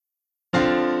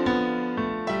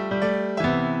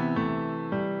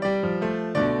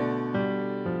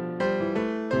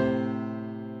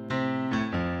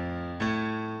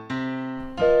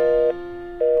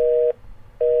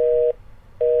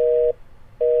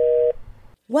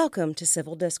Welcome to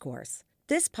Civil Discourse.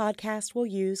 This podcast will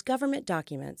use government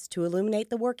documents to illuminate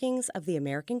the workings of the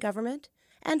American government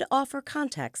and offer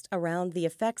context around the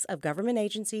effects of government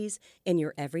agencies in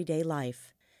your everyday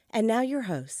life. And now your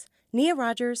hosts, Nia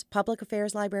Rogers, Public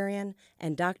Affairs Librarian,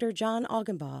 and Dr. John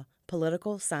Augenbaugh,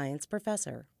 Political Science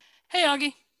Professor. Hey,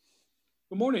 Augie.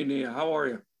 Good morning, Nia. How are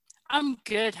you? I'm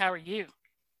good. How are you?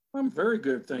 I'm very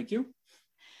good, thank you.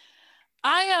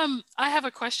 I have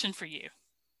a question for you.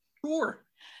 Sure.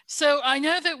 So I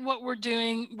know that what we're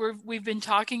doing, we've been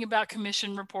talking about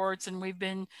commission reports, and we've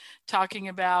been talking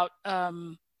about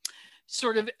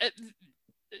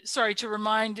sorry, to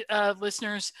remind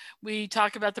listeners, we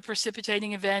talk about the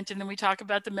precipitating event, and then we talk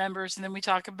about the members, and then we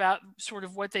talk about sort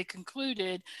of what they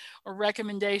concluded or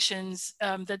recommendations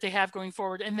that they have going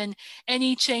forward, and then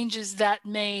any changes that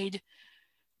made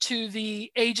to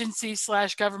the agency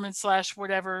 / government /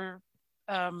 whatever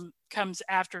comes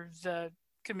after the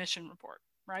commission report,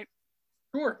 right?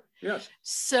 Sure, yes.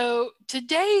 So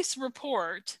today's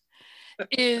report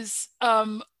is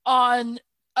on,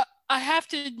 I have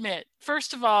to admit,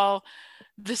 first of all,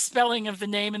 the spelling of the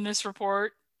name in this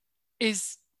report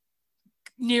is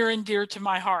near and dear to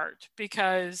my heart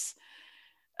because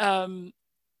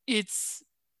it's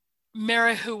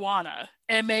marijuana,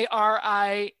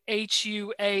 M-A-R-I-H-U-A-N-A,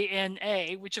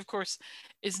 which of course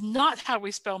is not how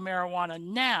we spell marijuana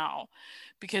now,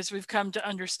 because we've come to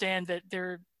understand that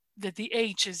the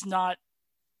H is not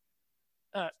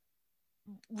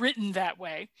written that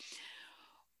way.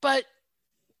 But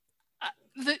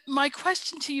my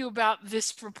question to you about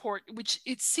this report, which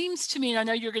it seems to me, and I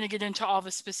know you're going to get into all the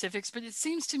specifics, but it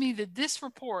seems to me that this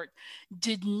report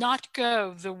did not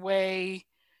go the way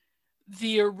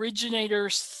the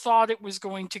originators thought it was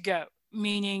going to go,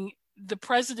 meaning the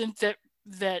president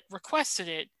that requested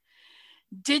it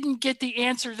didn't get the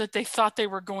answer that they thought they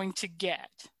were going to get.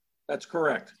 That's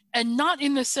correct. And not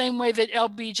in the same way that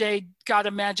LBJ got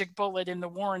a magic bullet in the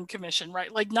Warren Commission, right?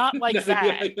 Like not like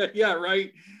that. yeah,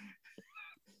 right.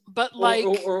 But like,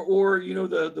 or you know,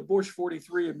 the Bush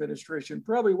 43 administration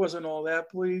probably wasn't all that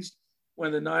pleased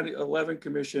when the 9/11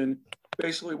 Commission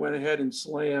basically went ahead and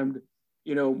slammed,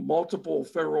 you know, multiple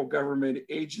federal government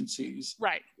agencies.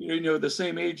 Right. You know, the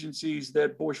same agencies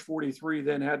that Bush 43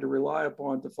 then had to rely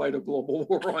upon to fight a global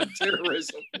war on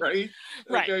terrorism, right?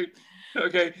 Right.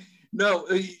 Okay. No,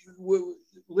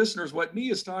 listeners, what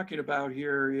Nia is talking about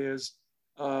here is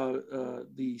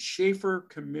the Schaefer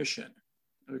Commission,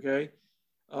 okay,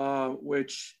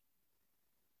 which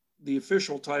the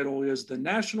official title is the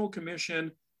National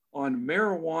Commission on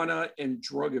Marijuana and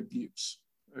Drug Abuse,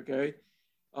 okay?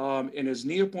 And as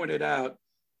Nia pointed out,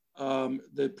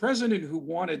 the president who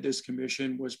wanted this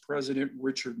commission was President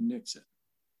Richard Nixon,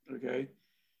 okay?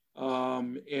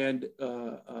 And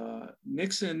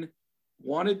Nixon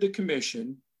wanted the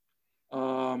commission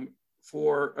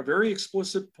for a very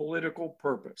explicit political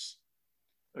purpose,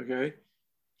 okay?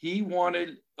 He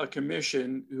wanted a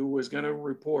commission who was going to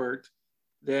report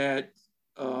that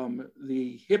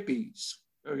the hippies,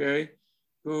 okay,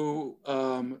 who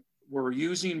were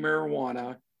using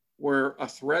marijuana were a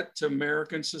threat to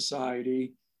American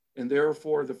society, and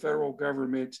therefore the federal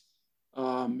government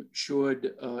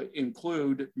should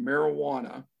include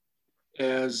marijuana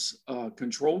as a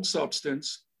controlled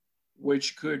substance,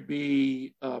 which could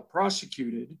be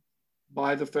prosecuted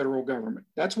by the federal government.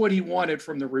 That's what he wanted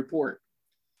from the report.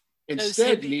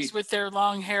 Instead, those hippies with their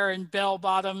long hair and bell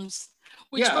bottoms,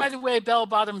 which, by the way, bell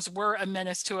bottoms were a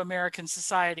menace to American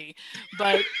society,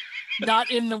 but not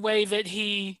in the way that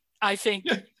he, I think,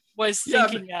 was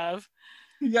thinking of.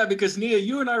 Yeah, because Nia,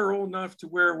 you and I are old enough to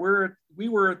where we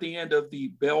were at the end of the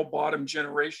bell bottom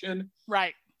generation.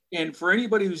 Right. And for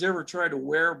anybody who's ever tried to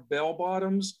wear bell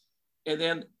bottoms and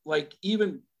then like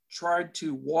even tried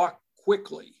to walk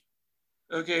quickly,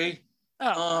 okay,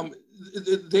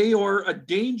 they are a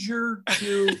danger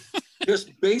to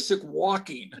just basic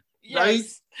walking, right?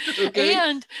 Okay.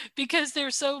 And because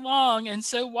they're so long and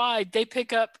so wide, they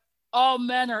pick up all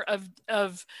manner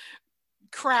of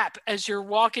crap as you're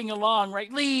walking along,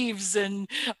 right? Leaves and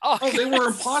they were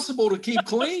impossible to keep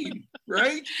clean,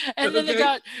 right? And then they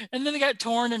got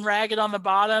torn and ragged on the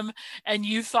bottom, and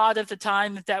you thought at the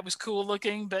time that was cool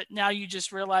looking, but now you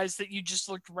just realize that you just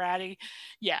looked ratty.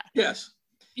 Yeah. Yes.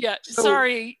 Yeah. So,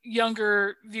 sorry,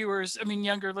 younger viewers,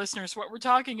 younger listeners, what we're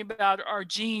talking about are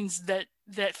jeans that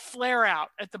flare out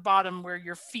at the bottom where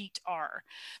your feet are.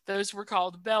 Those were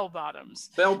called bell bottoms.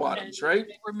 Bell bottoms, right?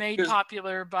 They were made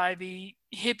popular by the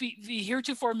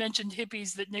heretofore mentioned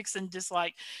hippies that Nixon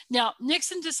disliked. Now,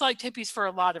 Nixon disliked hippies for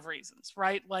a lot of reasons,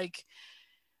 right? Like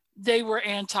they were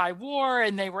anti-war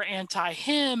and they were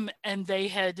anti-him, and they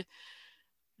had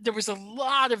there was a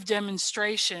lot of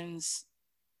demonstrations.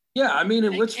 Yeah, I mean,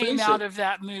 and let's came face out it, of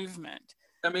that movement.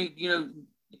 I mean,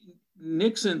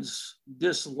 Nixon's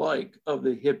dislike of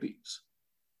the hippies,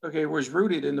 okay, was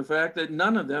rooted in the fact that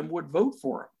none of them would vote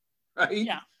for him, right?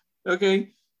 Yeah.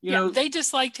 Okay, they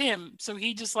disliked him, so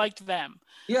he disliked them.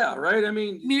 Yeah, right. I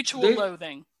mean, mutual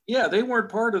loathing. Yeah, they weren't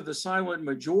part of the silent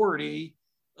majority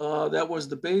that was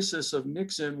the basis of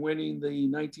Nixon winning the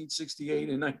 1968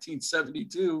 and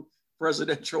 1972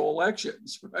 presidential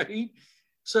elections, right?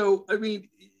 So, I mean,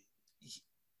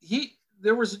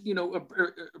 there was, a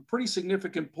pretty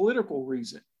significant political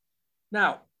reason.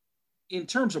 Now, in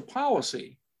terms of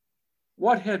policy,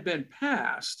 what had been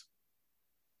passed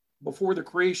before the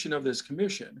creation of this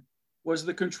commission was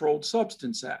the Controlled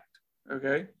Substance Act,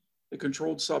 okay? The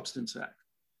Controlled Substance Act.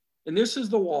 And this is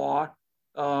the law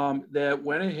that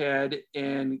went ahead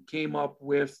and came up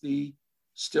with the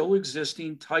still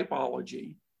existing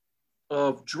typology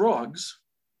of drugs,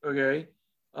 okay?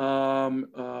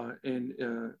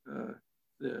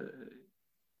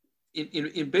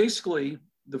 In basically,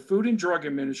 the Food and Drug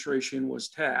Administration was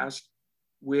tasked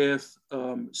with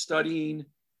studying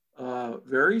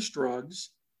various drugs,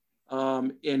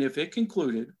 and if it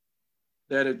concluded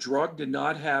that a drug did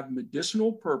not have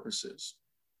medicinal purposes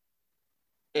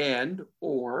and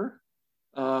or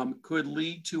could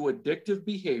lead to addictive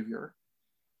behavior,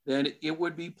 then it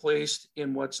would be placed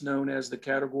in what's known as the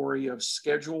category of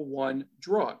Schedule 1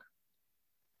 drug.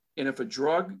 And if a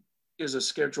drug is a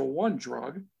Schedule 1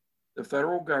 drug, the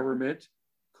federal government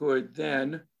could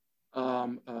then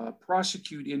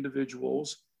prosecute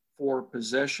individuals for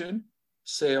possession,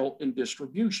 sale, and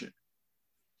distribution.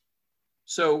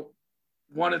 So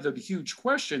one of the huge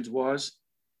questions was,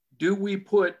 do we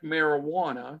put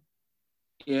marijuana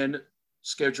in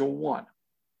Schedule 1?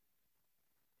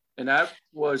 And that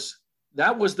was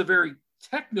the very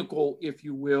technical, if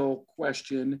you will,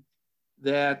 question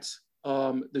that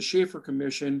the Schaefer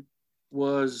Commission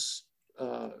was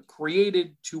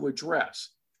created to address.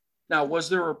 Now, was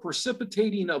there a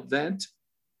precipitating event,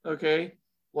 okay,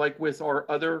 like with our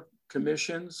other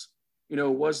commissions?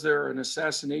 Was there an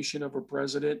assassination of a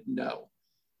president? No.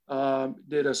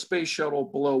 Did a space shuttle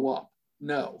blow up?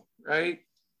 No, right?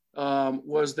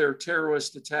 Was there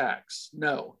terrorist attacks?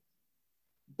 No.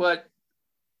 But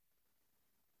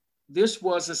this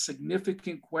was a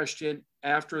significant question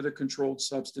after the Controlled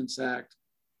Substance Act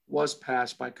was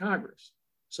passed by Congress.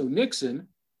 So Nixon,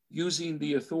 using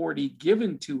the authority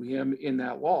given to him in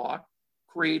that law,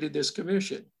 created this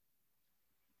commission.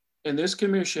 And this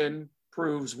commission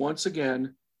proves once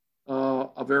again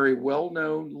a very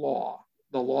well-known law,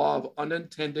 the law of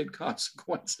unintended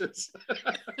consequences.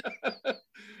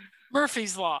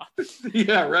 Murphy's Law.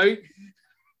 Yeah, right?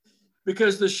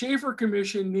 Because the Schaefer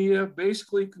Commission, Nia,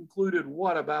 basically concluded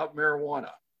what about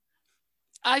marijuana?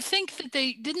 I think that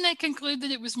they conclude that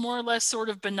it was more or less sort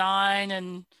of benign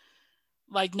and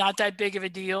like not that big of a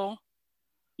deal.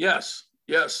 Yes.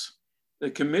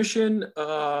 The commission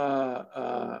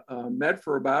met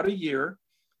for about a year,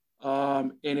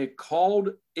 and it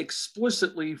called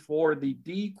explicitly for the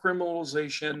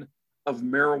decriminalization of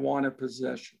marijuana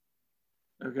possession.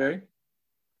 Okay.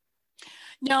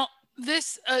 Now,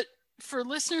 this, for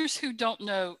listeners who don't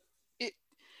know,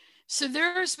 so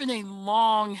there's been a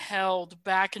long held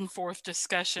back and forth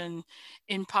discussion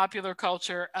in popular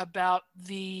culture about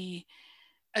the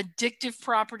addictive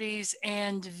properties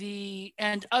and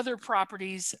other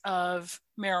properties of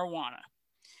marijuana.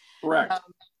 Correct.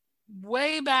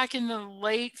 Way back in the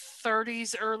late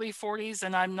 30s, early 40s,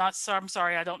 and I'm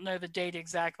sorry, I don't know the date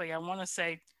exactly. I want to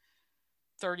say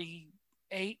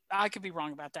 38. I could be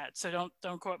wrong about that, so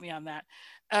don't quote me on that.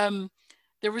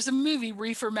 There was a movie,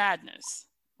 Reefer Madness,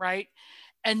 right?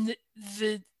 And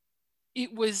it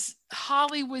was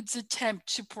Hollywood's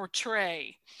attempt to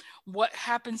portray what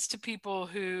happens to people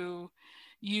who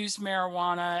use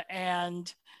marijuana,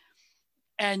 and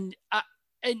the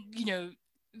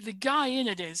guy in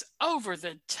it is over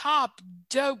the top,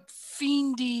 dope,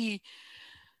 fiendy.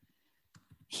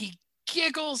 He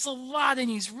giggles a lot and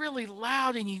he's really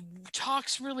loud and he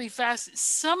talks really fast.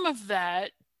 Some of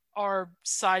that are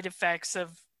side effects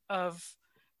of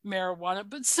marijuana,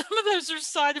 but some of those are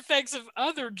side effects of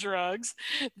other drugs.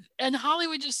 And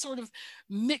Hollywood just sort of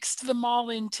mixed them all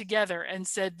in together and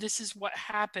said, this is what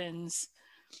happens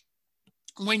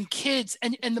when kids,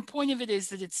 and the point of it is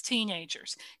that it's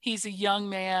teenagers. He's a young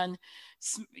man,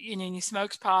 and he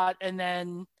smokes pot, and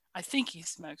then I think he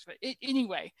smokes, but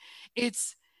anyway,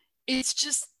 it's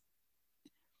just,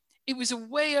 it was a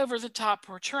way over the top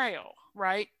portrayal,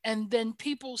 right? And then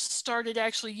people started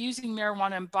actually using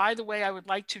marijuana. And by the way, I would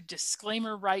like to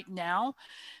disclaimer right now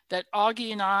that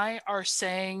Augie and I are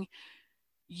saying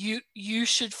you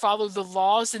should follow the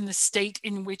laws in the state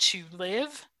in which you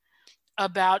live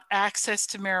about access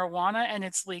to marijuana and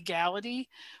its legality.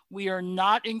 We are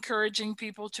not encouraging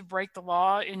people to break the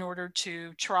law in order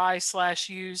to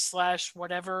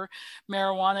try/use/whatever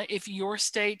marijuana. If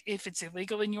it's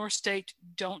illegal in your state,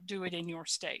 don't do it in your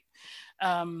state.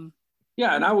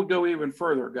 Yeah, and I would go even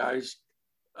further, guys.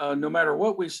 No matter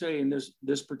what we say in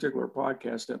this particular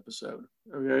podcast episode,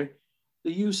 okay,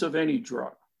 the use of any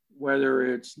drug,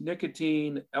 whether it's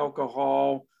nicotine,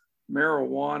 alcohol,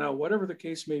 marijuana, whatever the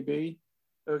case may be,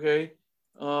 okay,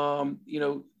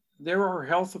 there are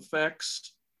health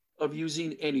effects of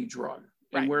using any drug,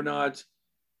 and right.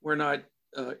 we're not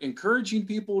encouraging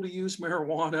people to use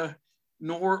marijuana,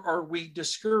 nor are we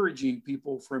discouraging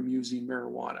people from using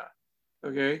marijuana,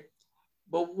 okay.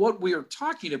 But what we are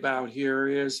talking about here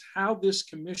is how this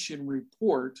commission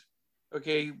report,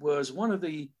 okay, was one of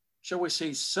the, shall we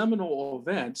say, seminal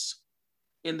events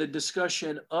in the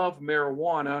discussion of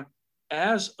marijuana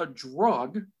as a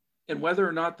drug and whether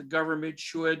or not the government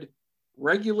should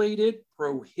regulate it,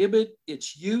 prohibit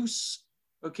its use,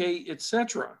 okay,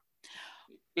 etc.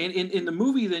 In the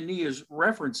movie that Nia is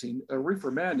referencing,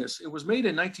 Reefer Madness, it was made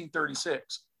in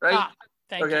 1936, right?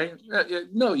 Thank you.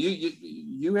 No,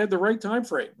 you had the right time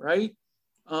frame, right?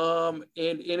 And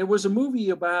it was a movie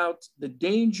about the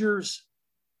dangers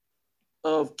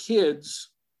of kids,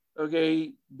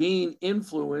 okay, being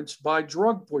influenced by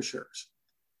drug pushers.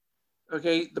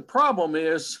 Okay, the problem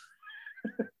is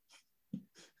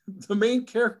the main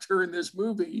character in this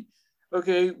movie,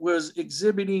 okay, was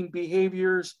exhibiting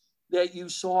behaviors that you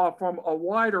saw from a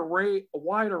wide array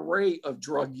of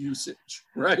drug usage,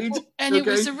 right? Well, and it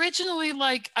was originally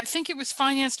I think it was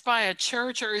financed by a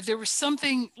church, or there was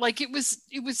something there was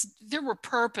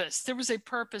a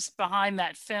purpose behind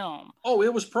that film. Oh,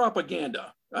 it was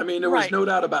propaganda. I mean, there was no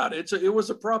doubt about it. It was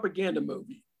a propaganda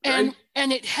movie. Right?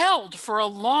 And it held for a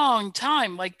long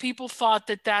time. Like, people thought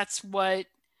that's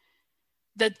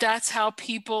how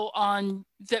people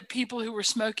who were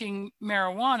smoking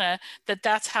marijuana,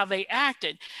 that's how they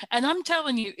acted. And I'm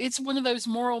telling you, it's one of those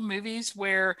moral movies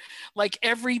where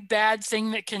every bad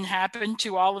thing that can happen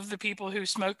to all of the people who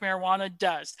smoke marijuana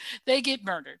does. They get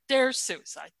murdered. There's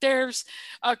suicide. There's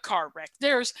a car wreck.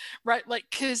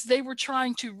 Because they were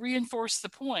trying to reinforce the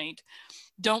point.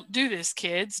 Don't do this,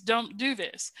 kids. Don't do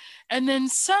this. And then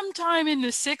sometime in the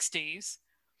 60s,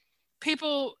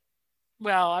 people,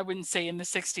 well, I wouldn't say in the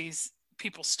 60s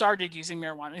people started using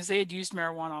marijuana, because they had used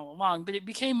marijuana all along, but it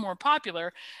became more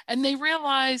popular, and they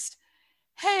realized,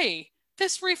 hey,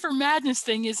 this reefer madness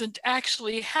thing isn't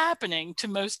actually happening to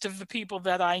most of the people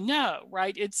that I know,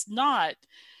 right? It's not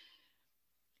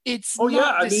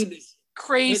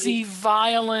crazy,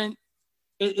 violent.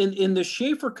 In the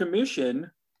Schaefer Commission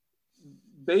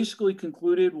basically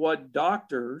concluded what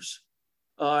doctors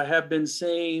have been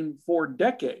saying for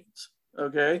decades,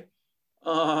 okay?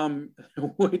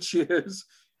 Which is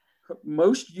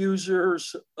most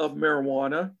users of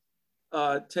marijuana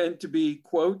tend to be,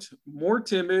 quote, more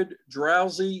timid,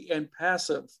 drowsy, and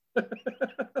passive.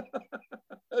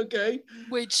 Okay.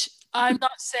 Which I'm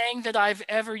not saying that I've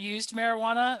ever used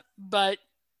marijuana, but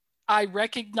I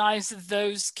recognize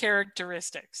those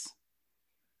characteristics.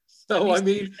 So, I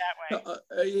mean,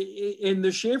 in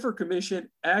the Schaefer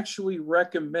Commission actually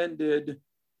recommended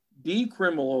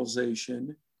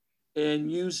decriminalization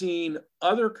and using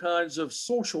other kinds of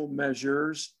social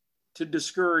measures to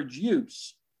discourage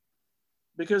use.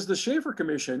 Because the Schaefer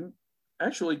Commission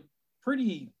actually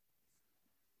pretty,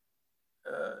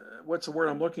 what's the word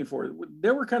I'm looking for?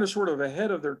 They were kind of sort of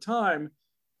ahead of their time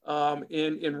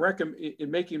in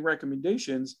making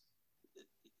recommendations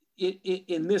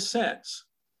in this sense.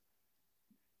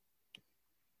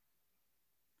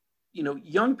 You know,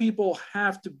 young people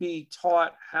have to be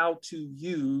taught how to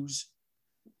use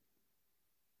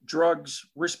drugs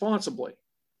responsibly,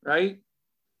 right?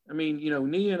 I mean, you know,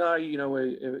 Nia and I,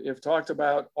 have talked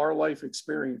about our life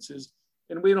experiences,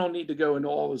 and we don't need to go into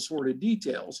all the sort of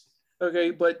details,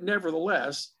 okay? But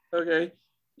nevertheless, okay,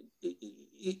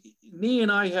 Nia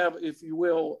and I have, if you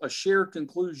will, a shared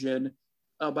conclusion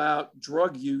about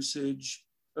drug usage,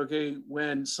 okay,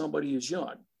 when somebody is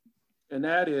young. And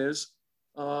that is,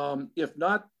 if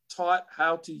not taught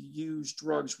how to use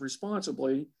drugs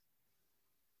responsibly,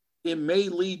 it may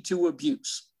lead to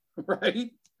abuse,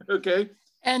 right? Okay.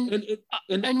 And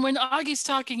when Augie's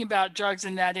talking about drugs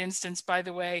in that instance, by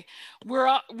the way,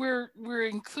 we're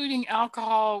including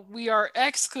alcohol. We are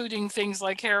excluding things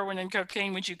like heroin and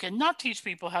cocaine, which you cannot teach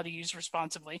people how to use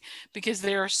responsibly because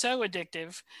they are so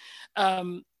addictive.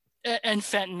 and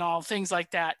fentanyl, things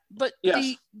like that. But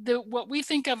Yes. the what we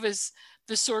think of as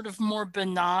the sort of more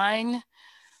benign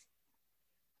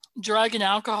drug and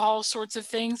alcohol sorts of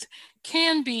things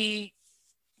can be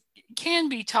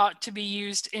taught to be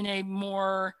used in a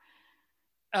more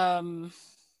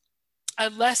a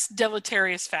less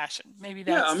deleterious fashion. Maybe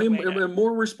Yeah, that's I the mean, way to.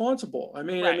 more responsible. Right.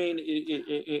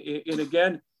 And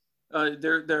again,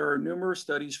 there are numerous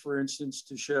studies, for instance,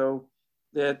 to show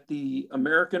that the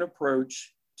American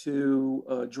approach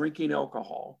to drinking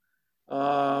alcohol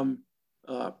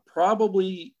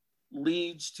probably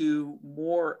leads to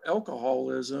more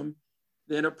alcoholism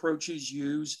than approaches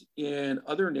used in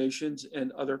other nations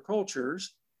and other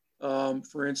cultures.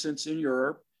 For instance, in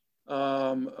Europe,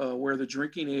 where the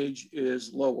drinking age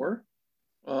is lower,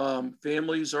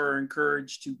 families are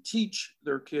encouraged to teach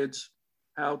their kids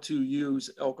how to use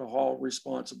alcohol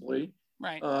responsibly.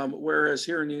 Right. Whereas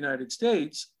here in the United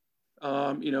States,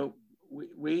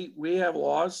 we have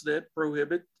laws that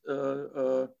prohibit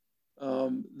the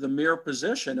mere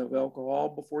possession of alcohol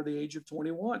before the age of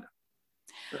 21,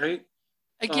 right?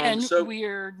 Again,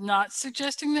 we're not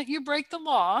suggesting that you break the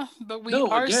law, but we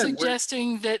are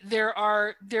suggesting that there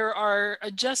are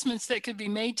adjustments that could be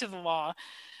made to the law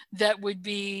that would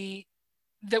be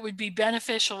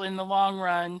beneficial in the long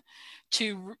run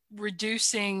to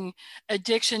reducing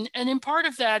addiction. And in part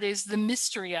of that is the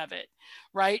mystery of it,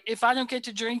 right? If I don't get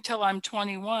to drink till I'm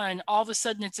 21, all of a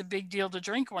sudden it's a big deal to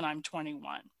drink when I'm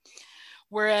 21.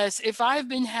 Whereas if I've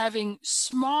been having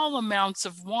small amounts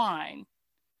of wine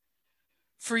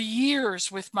for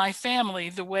years with my family,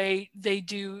 the way they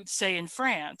do, say, in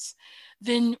France,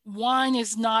 then wine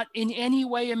is not in any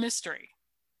way a mystery.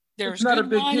 There's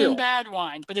good wine and bad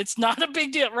wine, but it's not a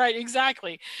big deal. Right,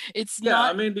 exactly. It's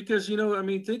not. I mean, because,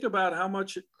 think about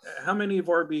how many of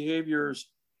our behaviors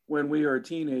when we are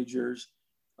teenagers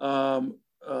are,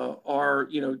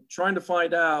 trying to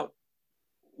find out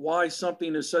why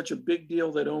something is such a big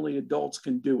deal that only adults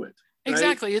can do it. Right?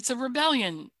 Exactly. It's a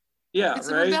rebellion. Yeah, it's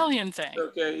a rebellion thing.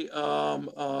 Okay.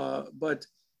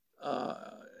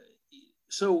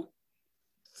 So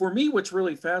for me, what's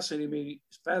really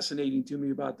fascinating to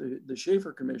me about the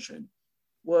Schaefer Commission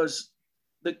was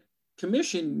the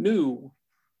commission knew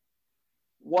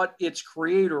what its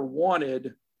creator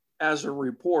wanted as a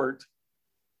report,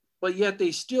 but yet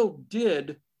they still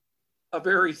did a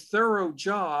very thorough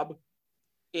job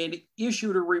and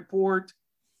issued a report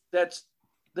that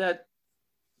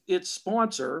its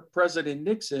sponsor, President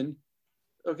Nixon,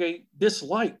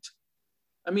 disliked.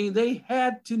 I mean, they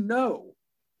had to know,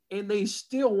 and they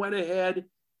still went ahead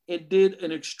and did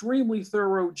an extremely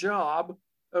thorough job,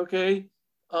 and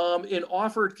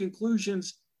offered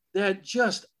conclusions that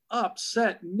just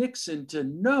upset Nixon to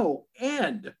no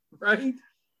end, right?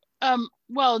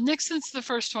 Well, Nixon's the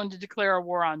first one to declare a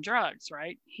war on drugs,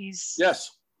 right?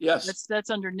 Yes.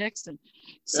 That's under Nixon.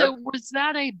 So was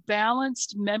that a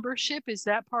balanced membership? Is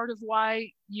that part of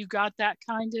why you got that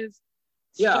kind of?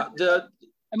 Yeah.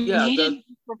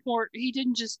 He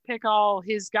didn't just pick all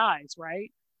his guys,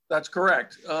 right? That's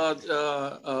correct.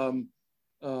 The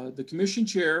commission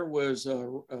chair was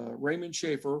Raymond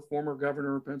Schaefer, former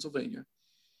governor of Pennsylvania.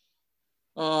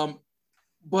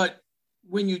 But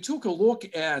when you took a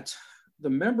look at the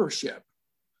membership,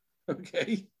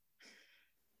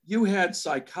 you had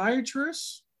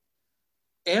psychiatrists,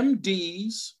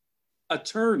 MDs,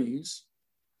 attorneys,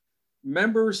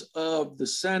 members of the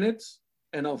Senate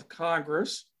and of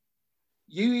Congress.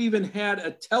 You even had a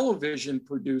television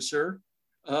producer,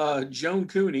 Joan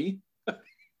Cooney.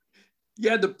 You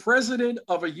had the president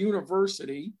of a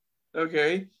university,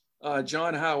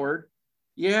 John Howard.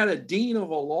 You had a dean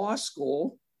of a law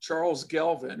school, Charles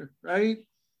Gelvin, right?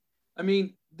 I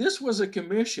mean, this was a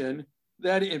commission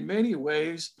that in many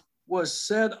ways was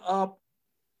set up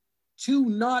to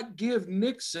not give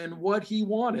Nixon what he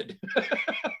wanted.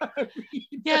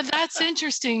 Yeah, that's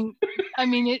interesting. I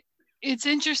mean, it's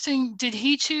interesting. Did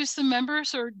he choose the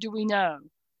members, or do we know?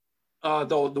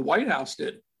 The White House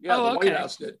did. Yeah, the White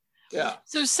House did. Yeah.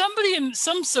 So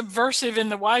some subversive in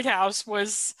the White House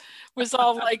was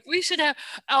all like, we should have,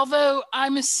 although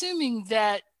I'm assuming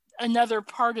that another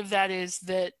part of that is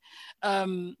that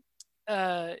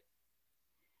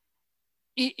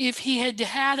if he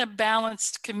had a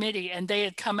balanced committee and they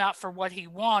had come out for what he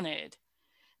wanted,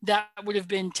 that would have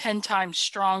been 10 times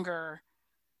stronger.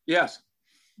 Yes.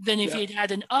 Than if he'd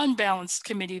had an unbalanced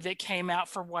committee that came out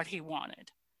for what he wanted.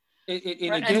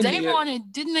 And they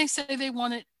wanted, didn't they say they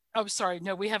wanted? Oh, sorry.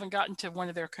 No, we haven't gotten to one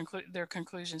of their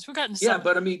conclusions. We've gotten some. Yeah,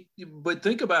 but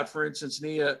think about, for instance,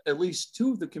 Nia, at least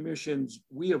two of the commissions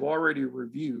we have already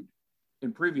reviewed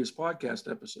in previous podcast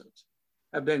episodes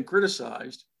have been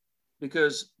criticized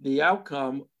because the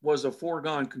outcome was a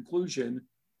foregone conclusion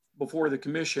before the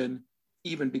commission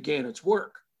even began its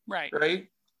work. Right. Right.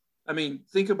 I mean,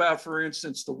 think about, for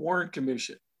instance, the Warren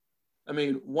Commission. I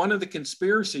mean, one of the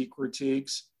conspiracy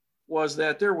critiques was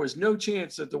that there was no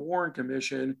chance that the Warren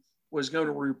Commission was going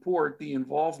to report the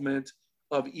involvement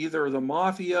of either the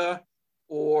mafia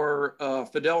or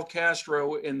Fidel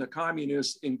Castro and the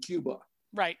communists in Cuba.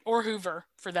 Right. Or Hoover,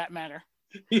 for that matter.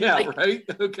 Yeah, like, right.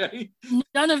 Okay.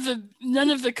 None of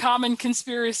the common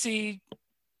conspiracy,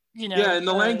 Yeah, in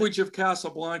the language of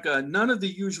Casablanca, none of the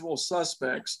usual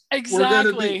suspects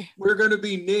exactly were going to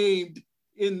be named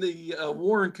in the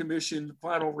Warren Commission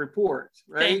final report,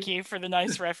 right? Thank you for the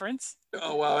nice reference.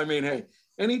 Oh, well, I mean, hey,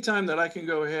 anytime that I can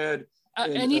go ahead.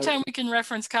 Anytime we can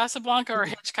reference Casablanca or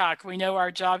Hitchcock, we know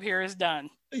our job here is done.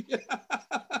 Yeah.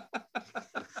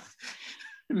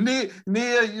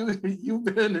 Nia, you've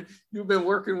been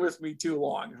working with me too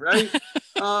long, right?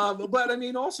 But I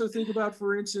mean, also think about,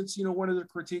 for instance, one of the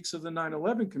critiques of the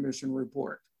 9/11 Commission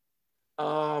report,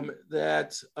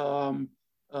 that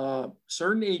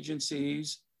certain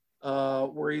agencies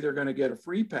were either going to get a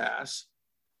free pass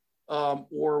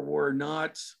or were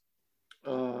not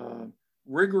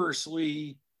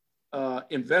rigorously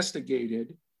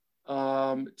investigated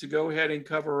to go ahead and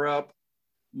cover up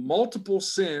multiple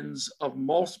sins of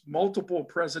multiple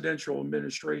presidential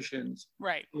administrations,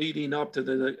 right, leading up to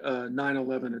the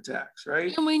 9/11 attacks,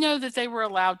 right? And we know that they were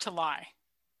allowed to lie.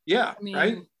 Yeah,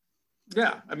 right.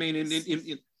 Yeah, I mean,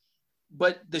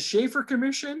 but the Schaefer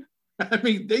Commission, I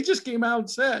mean, they just came out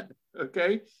and said,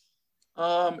 okay,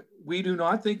 we do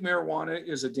not think marijuana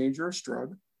is a dangerous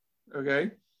drug.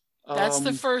 Okay, that's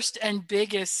the first and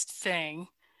biggest thing.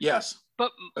 Yes,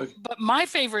 but my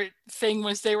favorite thing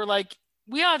was they were like,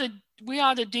 we ought to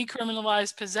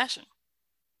decriminalize possession.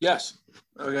 Yes.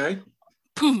 Okay.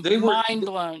 Boom. Mind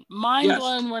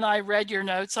blown when I read your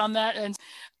notes on that, and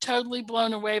totally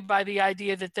blown away by the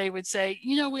idea that they would say,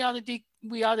 we ought to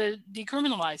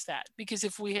decriminalize that, because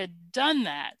if we had done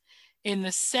that in the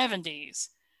 70s,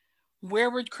 where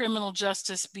would criminal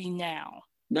justice be now?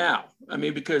 Now, I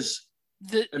mean, because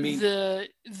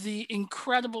the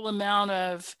incredible amount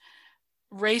of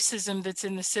racism that's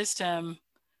in the system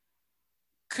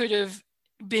could have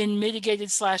been mitigated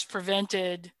 /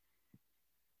 prevented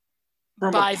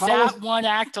by that one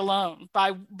act alone,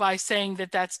 by saying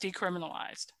that that's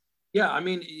decriminalized. Yeah, I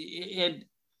mean, and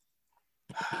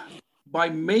by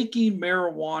making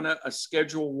marijuana a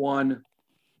Schedule I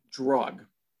drug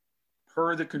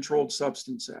per the Controlled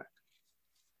Substance Act,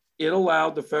 it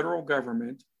allowed the federal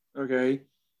government, okay,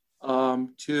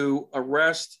 to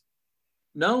arrest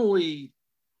not only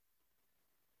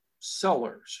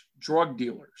sellers, drug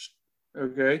dealers,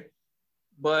 okay,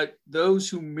 but those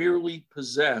who merely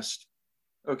possessed,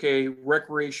 okay,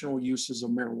 recreational uses of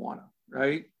marijuana,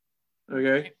 right?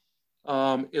 Okay.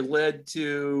 It led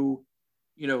to,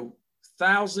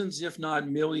 thousands, if not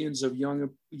millions, of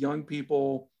young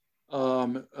people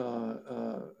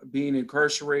being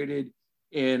incarcerated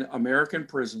in American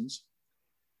prisons.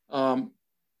 From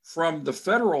the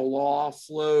federal law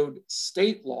flowed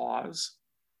state laws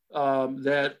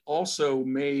that also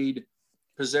made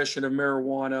possession of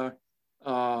marijuana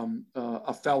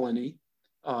a felony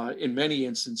in many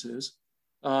instances.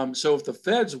 So if the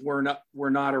feds were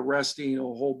not arresting a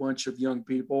whole bunch of young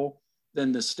people,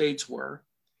 then the states were.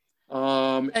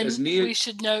 And we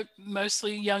should note,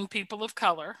 mostly young people of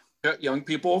color. Young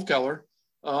people of color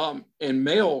and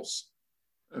males.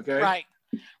 Okay.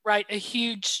 Right. A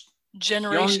huge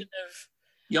generation of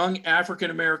young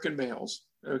African-American males.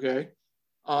 Okay.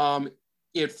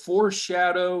 It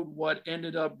foreshadowed what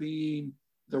ended up being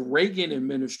the Reagan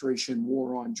administration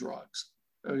war on drugs.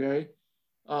 Okay.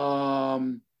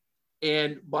 And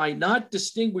by not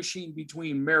distinguishing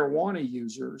between marijuana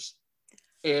users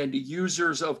and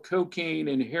users of cocaine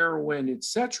and heroin,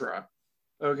 etc.,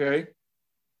 okay,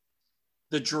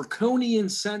 the draconian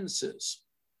sentences,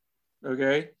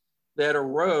 okay, that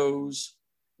arose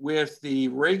with the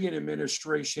Reagan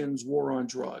administration's war on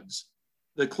drugs,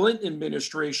 the Clinton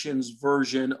administration's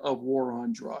version of war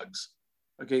on drugs,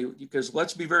 okay, because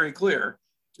let's be very clear,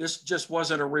 this just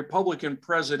wasn't a Republican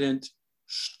president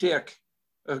shtick,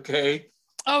 okay?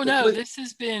 Oh, no, this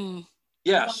has been...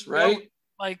 Yes, right?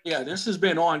 Yeah, this has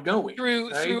been ongoing.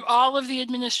 Through all of the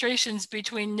administrations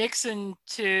between Nixon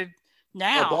to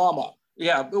now. Obama.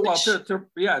 Yeah, well, to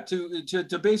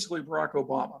basically Barack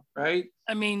Obama, right?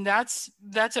 I mean, that's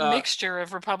a mixture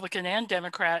of Republican and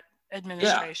Democrat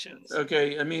administrations. Yeah.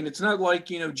 Okay, I mean, it's not like,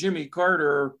 Jimmy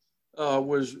Carter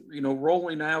was,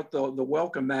 rolling out the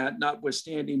welcome mat,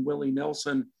 notwithstanding Willie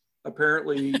Nelson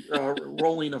apparently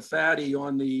rolling a fatty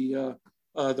on the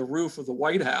the roof of the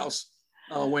White House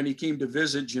when he came to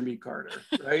visit Jimmy Carter,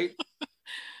 right?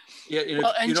 Yeah, and,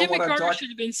 well, and you know Jimmy what Carter should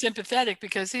have been sympathetic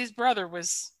because his brother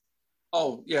was.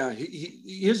 Oh yeah,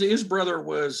 his brother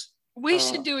was. We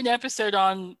should do an episode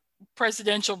on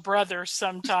presidential brothers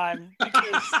sometime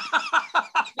because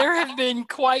there have been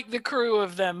quite the crew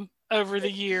of them over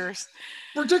the years.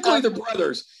 Particularly the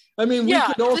brothers. I mean, yeah,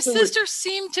 we could also. The sisters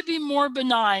seem to be more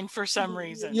benign for some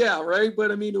reason. Yeah, right.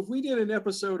 But I mean, if we did an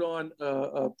episode on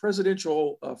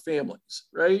presidential families,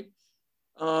 right,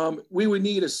 we would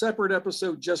need a separate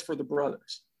episode just for the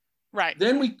brothers. Right.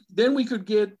 Then we could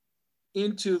get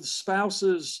into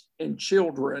spouses and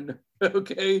children.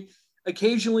 Okay.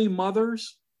 Occasionally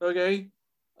mothers. Okay.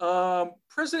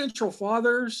 Presidential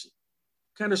fathers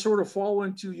kind of sort of fall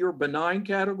into your benign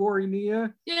category,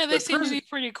 Nia. Yeah, they seem to be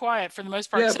pretty quiet for the most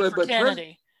part, except for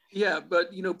Kennedy.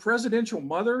 But presidential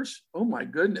mothers, oh my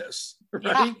goodness, right?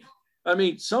 Yeah. I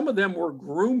mean, some of them were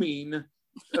grooming,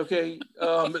 okay,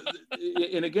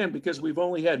 and again, because we've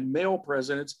only had male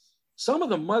presidents, some of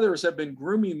the mothers have been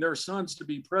grooming their sons to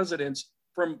be presidents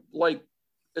from like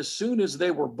as soon as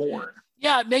they were born.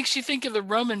 Yeah, it makes you think of the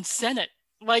Roman Senate.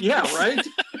 Like, yeah, right?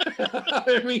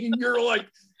 I mean, you're like,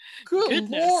 good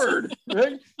Lord,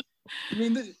 right? I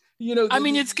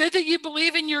mean, it's good that you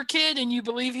believe in your kid and you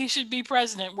believe he should be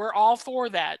president. We're all for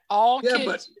that. All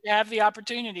kids have the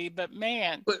opportunity, but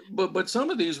man. But some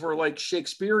of these were like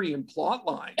Shakespearean plot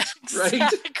lines, right?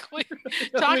 Exactly.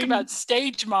 Talk about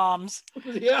stage moms.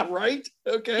 Yeah, right.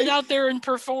 Okay. Get out there and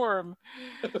perform.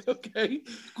 Okay.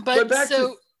 But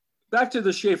back to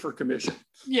the Schaefer Commission.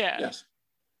 Yeah. Yes.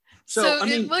 So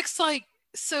it looks like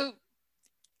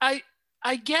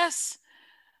I guess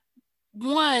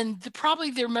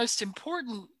probably their most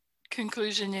important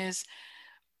conclusion is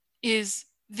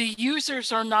the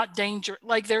users are not dangerous.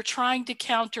 Like they're trying to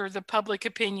counter the public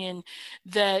opinion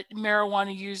that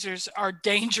marijuana users are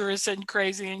dangerous and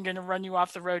crazy and going to run you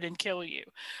off the road and kill you,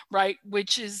 right?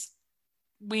 Which is,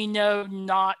 we know,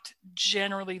 not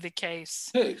generally the case.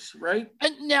 Right?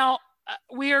 And now,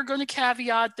 we are going to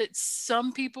caveat that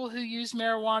some people who use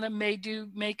marijuana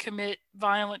may commit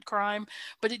violent crime,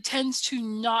 but it tends to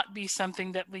not be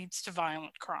something that leads to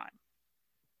violent crime.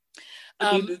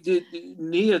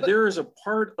 Nia, there is a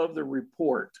part of the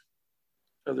report,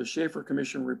 of the Schaefer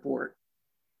Commission report,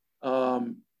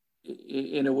 and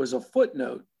it was a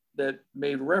footnote that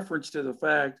made reference to the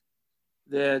fact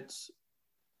that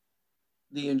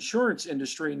the insurance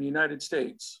industry in the United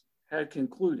States had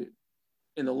concluded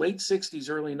in the late 60s,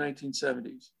 early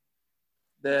 1970s,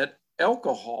 that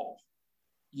alcohol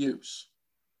use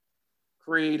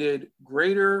created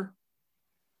greater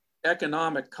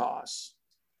economic costs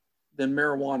than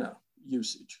marijuana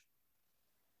usage.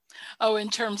 Oh, in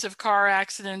terms of car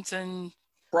accidents and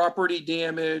property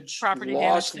damage,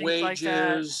 lost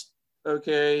wages, like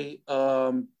okay.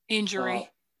 Injury.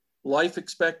 Life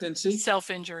expectancy.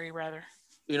 Self-injury, rather.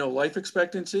 Life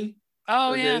expectancy.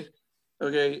 Oh, okay. yeah.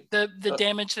 Okay. The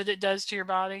damage that it does to your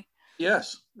body.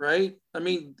 Yes, right. I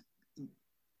mean,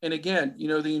 and again,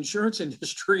 the insurance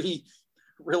industry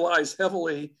relies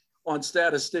heavily on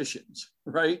statisticians,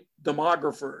 right?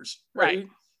 Demographers, right?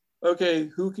 Okay,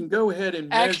 who can go ahead and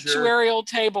measure actuarial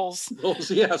tables.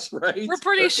 Yes, right. We're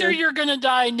pretty sure you're going to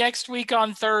die next week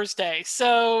on Thursday,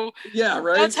 so yeah,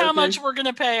 right. That's how much we're going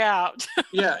to pay out.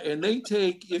 Yeah, and they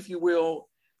take, if you will,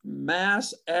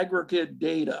 mass aggregate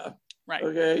data. Right.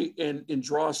 Okay, and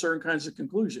draw certain kinds of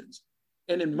conclusions.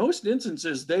 And in most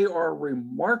instances, they are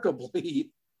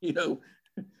remarkably,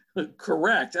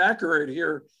 correct, accurate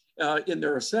here in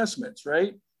their assessments,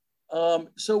 right?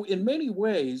 So in many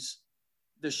ways,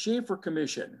 the Schaefer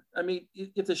Commission, I mean,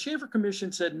 if the Schaefer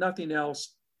Commission said nothing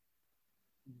else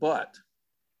but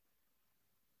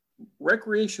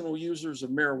recreational users of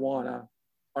marijuana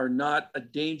are not a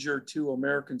danger to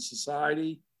American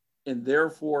society, and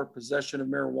therefore possession of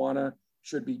marijuana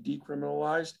should be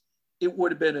decriminalized, it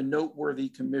would have been a noteworthy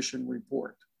commission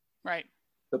report. Right.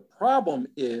 The problem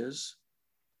is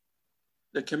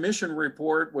the commission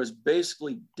report was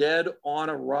basically dead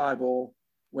on arrival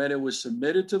when it was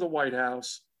submitted to the White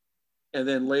House and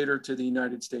then later to the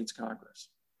United States Congress.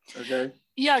 Okay.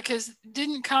 Yeah, because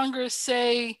didn't Congress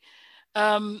say,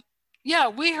 yeah,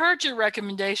 we heard your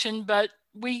recommendation, but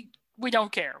we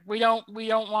don't care. We don't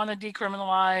want to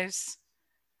decriminalize.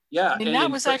 Yeah. I mean,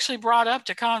 that was actually brought up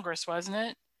to Congress, wasn't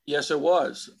it? Yes, it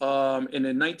was. And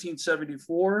in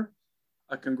 1974,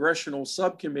 a congressional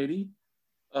subcommittee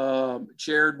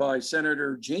chaired by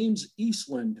Senator James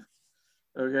Eastland,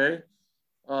 okay,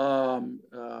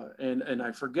 and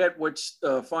I forget which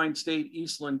fine state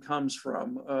Eastland comes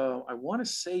from. I want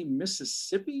to say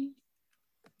Mississippi.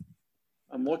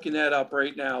 I'm looking that up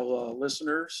right now,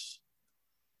 listeners.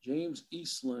 James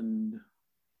Eastland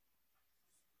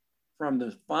from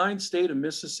the fine state of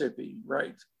Mississippi,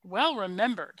 right? Well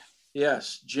remembered.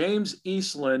 Yes, James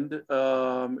Eastland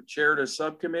chaired a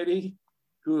subcommittee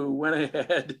who went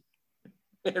ahead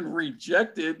and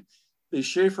rejected the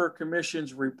Schaefer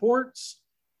Commission's reports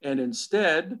and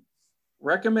instead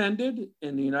recommended,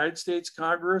 and the United States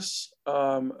Congress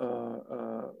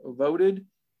voted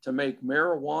to make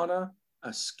marijuana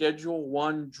a Schedule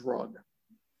I drug.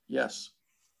 Yes.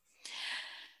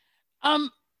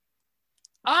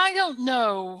 I don't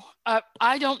know.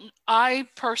 I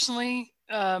personally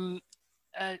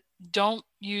don't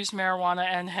use marijuana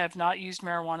and have not used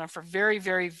marijuana for very,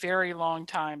 very, very long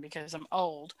time because I'm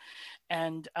old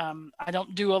and I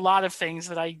don't do a lot of things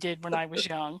that I did when I was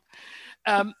young.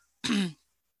 I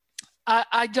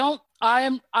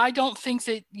don't think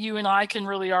that you and I can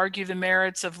really argue the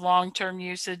merits of long-term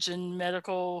usage in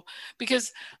medical,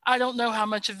 because I don't know how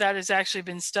much of that has actually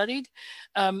been studied.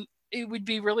 It would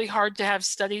be really hard to have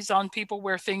studies on people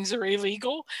where things are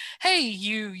illegal. Hey,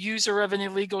 you user of an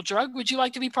illegal drug, would you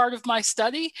like to be part of my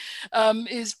study?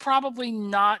 Is probably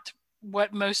not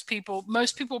what most people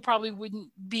probably wouldn't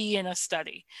be in a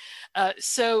study.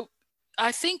 So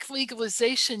I think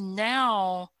legalization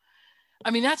now,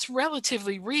 I mean, that's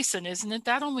relatively recent, isn't it?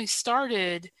 That only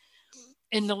started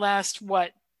in the last,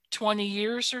 20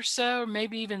 years or so,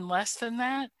 maybe even less than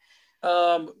that?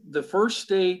 The first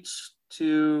states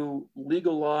to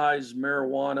legalize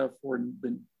marijuana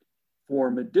for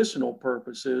medicinal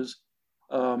purposes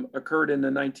occurred in the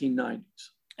 1990s.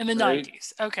 In the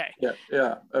 90s, okay.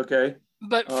 Yeah, okay.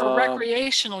 But for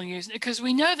recreational use, because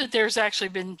we know that there's actually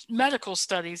been medical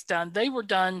studies done. They were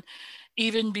done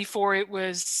even before it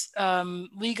was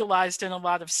legalized in a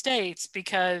lot of states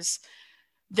because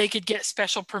they could get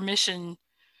special permission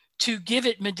to give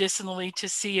it medicinally to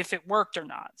see if it worked or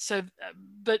not. So,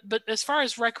 but as far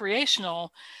as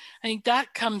recreational, I think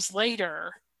that comes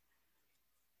later.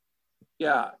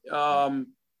 Yeah.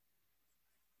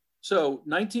 So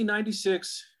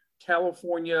 1996,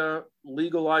 California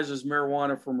legalizes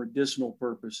marijuana for medicinal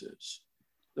purposes.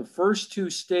 The first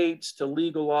two states to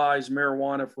legalize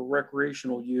marijuana for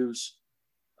recreational use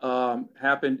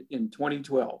happened in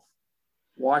 2012,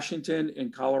 Washington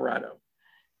and Colorado.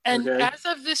 And as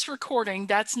of this recording,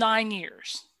 that's 9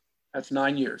 years. That's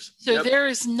 9 years. So there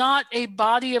is not a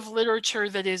body of literature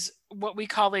that is what we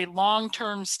call a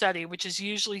long-term study, which is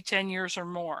usually 10 years or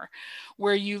more,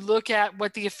 where you look at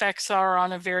what the effects are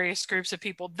on a various groups of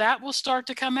people. That will start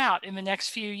to come out in the next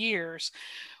few years,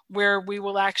 where we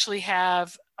will actually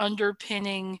have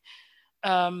underpinning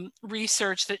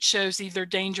research that shows either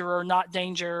danger or not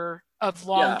danger of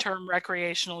long-term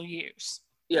recreational use.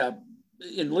 Yeah.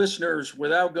 And listeners,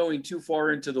 without going too far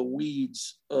into the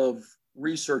weeds of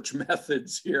research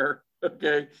methods here,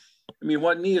 okay? I mean,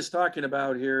 what Nia is talking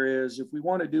about here is if we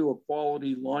want to do a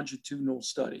quality longitudinal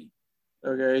study,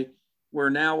 okay,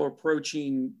 we're now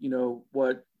approaching,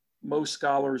 what most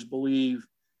scholars believe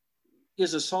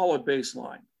is a solid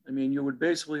baseline. I mean, you would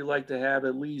basically like to have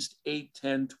at least 8,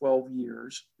 10, 12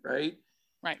 years, right?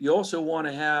 Right. You also want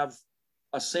to have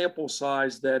a sample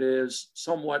size that is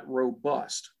somewhat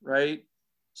robust, right?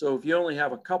 So if you only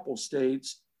have a couple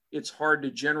states, it's hard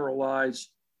to generalize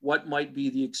what might be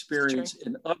the experience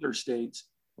in other states.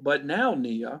 But now,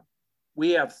 Nia,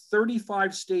 we have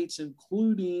 35 states,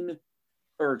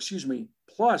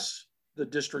 plus the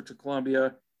District of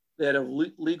Columbia, that have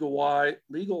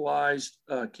legalized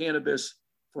cannabis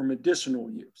for medicinal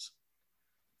use.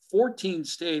 14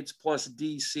 states plus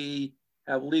DC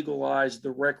have legalized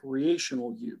the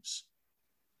recreational use,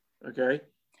 okay?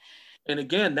 And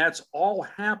again, that's all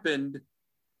happened,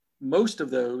 most of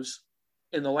those,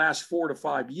 in the last 4 to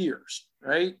 5 years,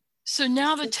 right? So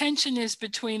now the tension is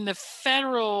between the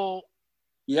federal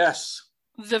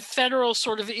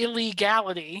sort of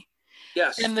illegality,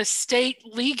 and the state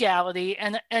legality.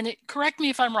 And correct me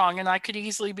if I'm wrong, and I could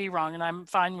easily be wrong, and I'm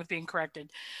fine with being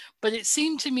corrected. But it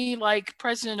seemed to me like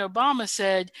President Obama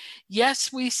said,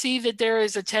 yes, we see that there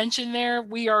is a tension there.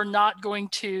 We are not going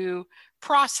to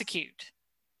prosecute.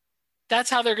 That's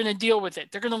how they're going to deal with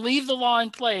it. They're going to leave the law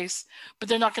in place, but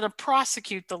they're not going to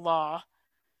prosecute the law.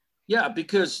 Yeah,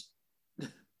 because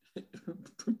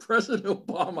President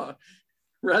Obama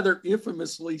rather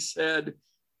infamously said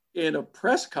in a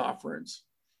press conference,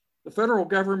 the federal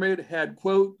government had,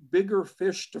 quote, bigger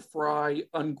fish to fry,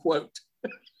 unquote.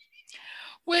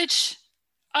 Which,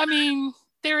 I mean,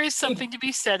 there is something to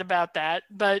be said about that,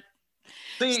 but...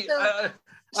 See,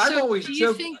 I've always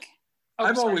joked,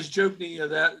 Nia,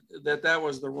 that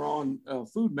was the wrong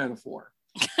food metaphor.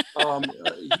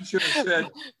 He should have said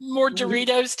more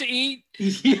Doritos to eat.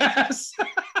 Yes.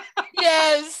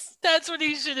 Yes, that's what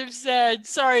he should have said.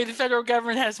 Sorry, the federal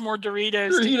government has more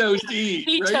Doritos to eat.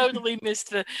 He right? totally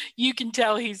missed you can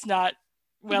tell he's not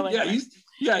well.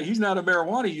 Yeah, he's not a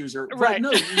marijuana user. Right.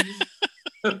 But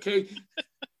no. Okay.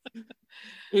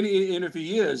 And if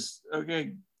he is,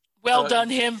 okay. Well done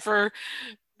him for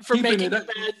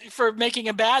making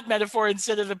a bad metaphor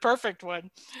instead of the perfect one.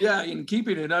 Yeah, and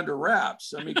keeping it under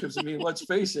wraps. I mean, because let's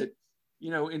face it,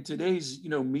 in today's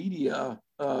media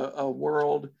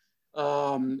world,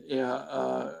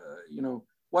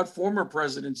 what former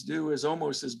presidents do is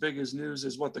almost as big as news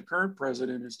as what the current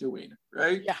president is doing,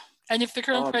 right? Yeah, and if the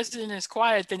current president is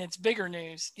quiet, then it's bigger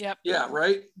news. Yep. Yeah,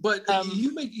 right. But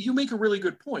you make a really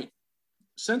good point.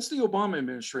 Since the Obama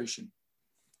administration,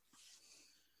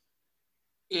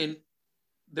 and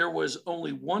there was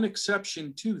only one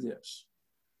exception to this,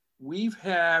 we've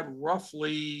had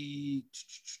roughly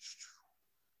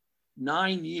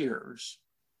 9 years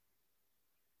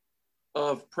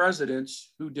of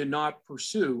presidents who did not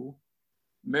pursue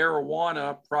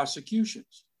marijuana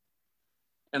prosecutions.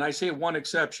 And I say one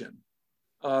exception.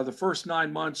 The first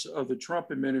 9 months of the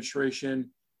Trump administration,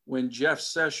 when Jeff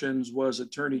Sessions was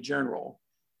Attorney General,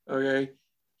 okay,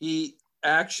 he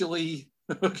actually,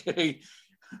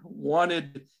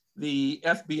 wanted the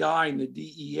FBI and the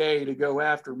DEA to go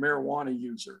after marijuana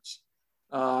users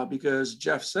because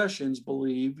Jeff Sessions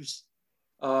believes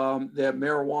that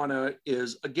marijuana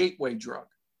is a gateway drug,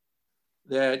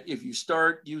 that if you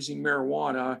start using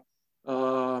marijuana,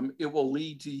 it will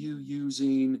lead to you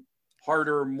using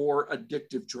harder, more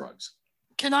addictive drugs.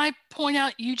 Can I point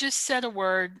out, you just said a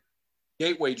word.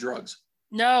 Gateway drugs.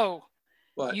 No.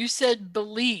 What? You said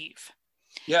believe.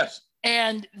 Yes.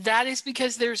 And that is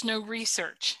because there's no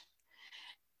research.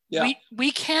 Yeah.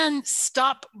 We can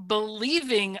stop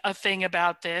believing a thing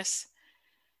about this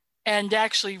and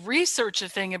actually research a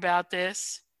thing about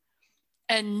this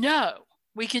and know.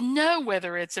 We can know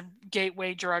whether it's a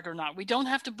gateway drug or not. We don't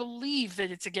have to believe that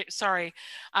it's sorry,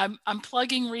 I'm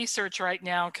plugging research right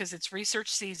now because it's research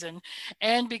season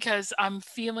and because I'm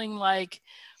feeling like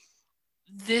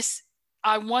this,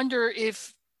 I wonder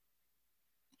if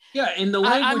in the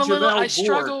language of Al Gore, I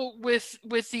struggle with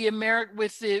the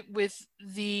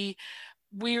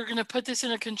we're going to put this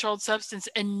in a controlled substance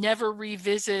and never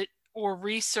revisit or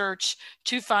research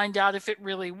to find out if it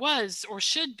really was or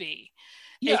should be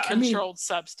a controlled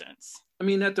substance. I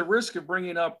mean, at the risk of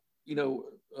bringing up,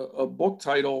 a book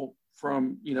title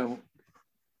from,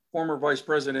 former Vice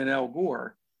President Al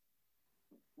Gore,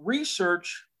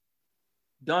 research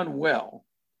done well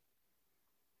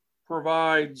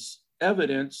provides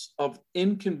evidence of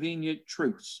inconvenient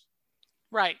truths.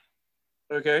 Right.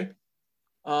 Okay.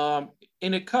 And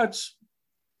it cuts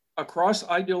across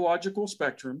ideological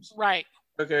spectrums. Right.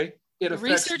 Okay.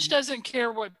 Research doesn't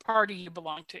care what party you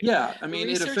belong to. Yeah. I mean,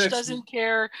 research doesn't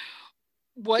care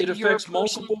what it affects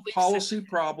multiple policy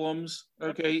problems.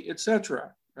 Okay.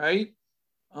 Etc. Right.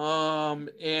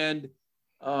 And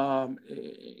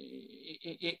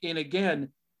again,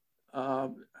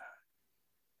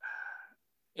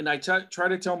 and I try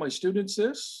to tell my students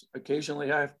this,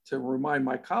 occasionally I have to remind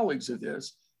my colleagues of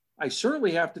this. I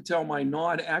certainly have to tell my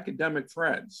non-academic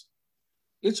friends,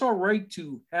 it's all right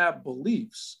to have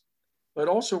beliefs, but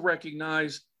also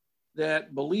recognize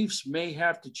that beliefs may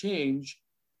have to change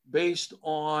based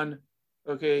on,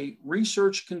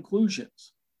 research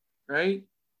conclusions, right?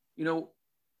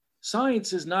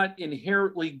 Science is not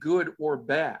inherently good or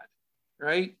bad,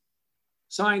 right?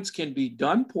 Science can be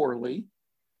done poorly,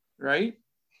 right?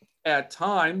 At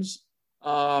times,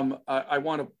 I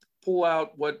want to pull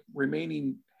out what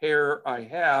remaining hair I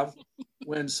have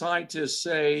when scientists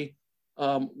say,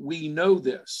 we know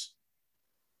this.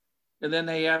 And then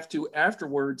they have to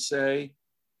afterwards say,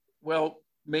 well,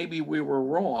 maybe we were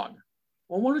wrong.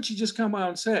 Well, why don't you just come out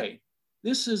and say,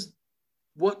 this is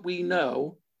what we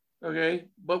know,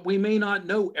 but we may not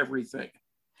know everything.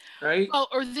 Right? Well,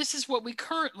 or this is what we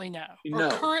currently know,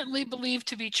 or currently believe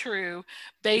to be true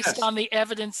based on the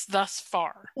evidence thus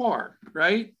far.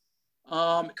 Right?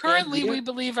 Currently, we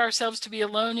believe ourselves to be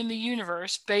alone in the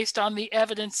universe based on the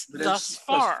evidence thus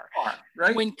far.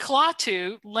 Right? When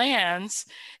Klaatu lands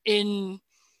in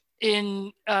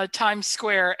Times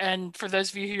Square, and for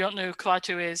those of you who don't know who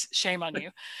Klaatu is, shame on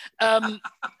you.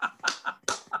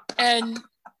 And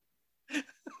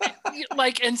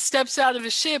steps out of a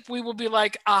ship, we will be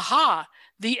like, aha,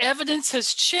 the evidence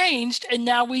has changed and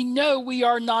now we know we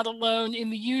are not alone in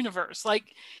the universe. Like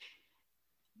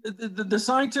the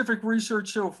scientific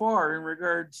research so far in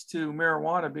regards to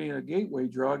marijuana being a gateway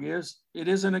drug it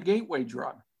isn't a gateway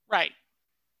drug. Right.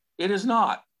 It is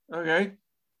not. Okay.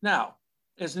 Now,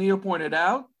 as Nia pointed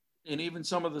out, and even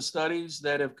some of the studies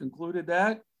that have concluded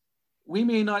that, we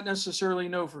may not necessarily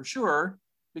know for sure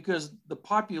because the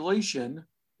population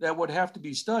that would have to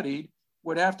be studied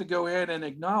would have to go ahead and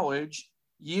acknowledge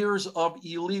years of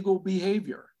illegal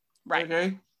behavior. Right.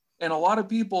 Okay. And a lot of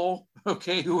people,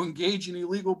 okay, who engage in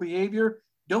illegal behavior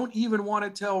don't even want to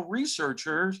tell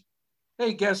researchers,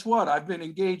 hey, guess what? I've been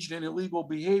engaged in illegal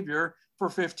behavior for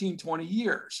 15, 20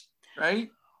 years, right?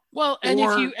 Well, and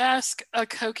if you ask a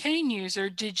cocaine user,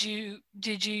 did you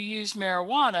use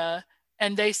marijuana?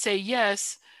 And they say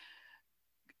yes,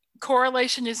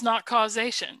 correlation is not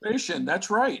causation. That's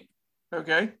right.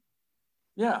 Okay.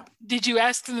 Yeah. Did you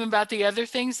ask them about the other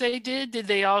things they did? Did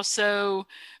they also,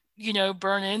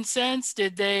 burn incense?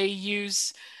 Did they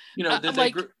use,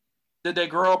 did they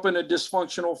grow up in a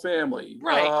dysfunctional family?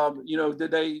 Right.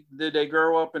 Did they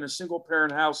grow up in a single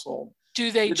parent household?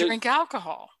 Do they drink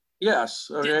alcohol? Yes.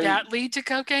 Okay. Did that lead to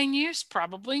cocaine use?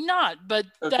 Probably not, but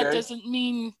that doesn't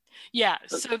mean,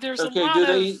 So there's a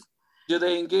lot do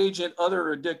they engage in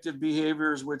other addictive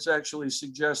behaviors which actually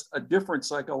suggest a different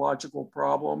psychological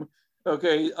problem,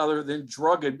 okay, other than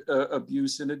drug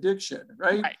abuse and addiction,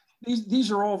 right?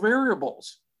 These are all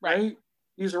variables, right?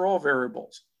 These are all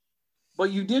variables.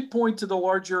 But you did point to the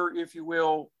larger, if you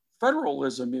will,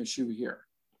 federalism issue here,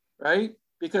 right?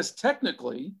 Because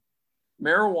technically,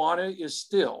 marijuana is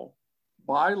still,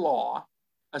 by law,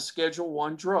 a Schedule I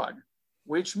drug,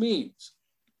 which means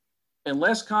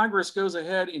unless Congress goes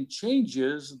ahead and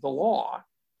changes the law,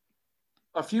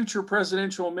 a future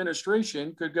presidential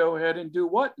administration could go ahead and do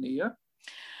what, Nia?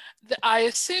 I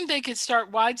assume they could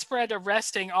start widespread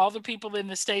arresting all the people in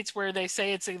the states where they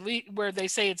say it's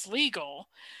legal.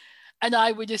 And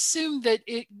I would assume that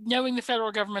knowing the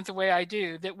federal government the way I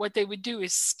do, that what they would do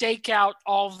is stake out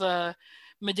all the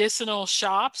medicinal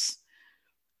shops,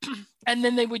 and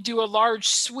then they would do a large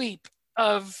sweep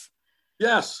of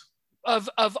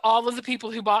all of the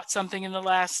people who bought something in the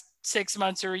last 6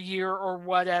 months or a year or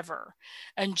whatever,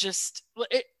 and just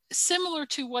similar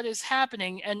to what is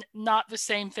happening, and not the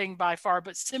same thing by far,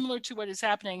 but similar to what is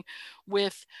happening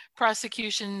with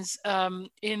prosecutions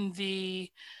in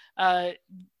the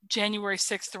January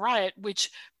 6th riot, which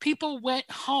people went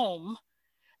home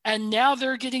and now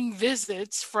they're getting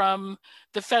visits from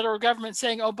the federal government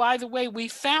saying, oh, by the way, we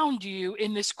found you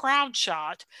in this crowd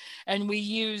shot and we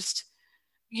used,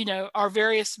 our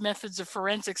various methods of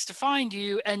forensics to find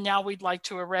you. And now we'd like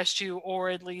to arrest you or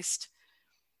at least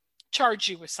charge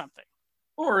you with something.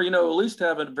 Or, at least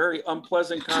have a very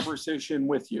unpleasant conversation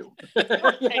with you.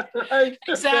 Right.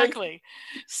 Exactly.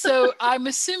 So I'm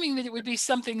assuming that it would be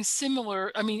something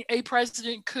similar. I mean, a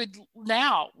president could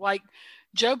now, like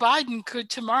Joe Biden could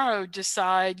tomorrow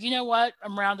decide, you know what,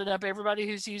 I'm rounding up everybody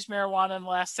who's used marijuana in the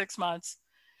last 6 months.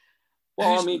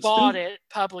 Well, who's bought it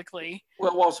publicly.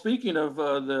 Well, speaking of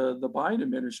the Biden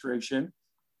administration,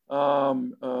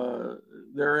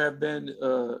 there have been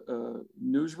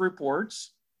news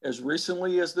reports as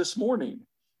recently as this morning,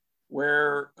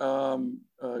 where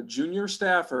junior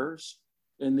staffers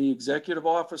in the executive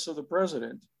office of the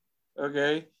president,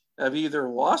 okay, have either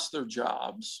lost their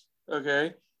jobs,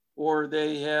 okay, or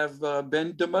they have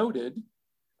been demoted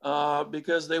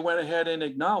because they went ahead and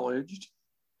acknowledged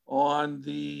on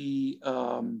the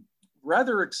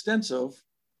rather extensive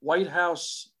White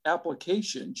House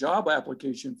job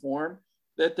application form,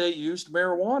 that they used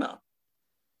marijuana.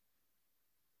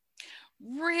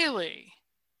 Really?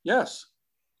 Yes.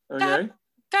 Okay.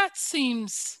 That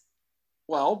seems...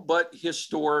 Well, but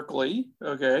historically,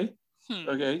 okay,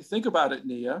 think about it,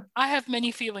 Nia. I have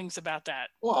many feelings about that.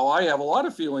 Well, I have a lot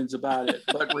of feelings about it,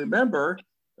 but remember,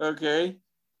 okay,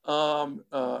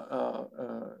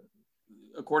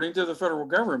 according to the federal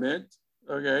government,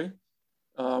 okay,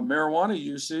 marijuana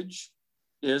usage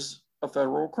is a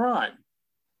federal crime.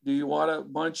 Do you want a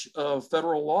bunch of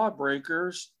federal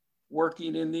lawbreakers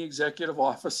working in the executive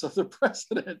office of the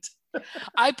president?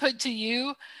 I put to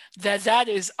you that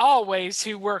is always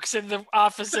who works in the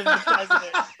office of the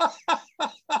president.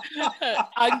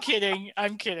 I'm kidding.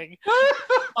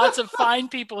 Lots of fine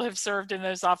people have served in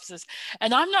those offices.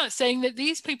 And I'm not saying that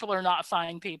these people are not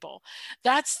fine people.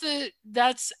 That's the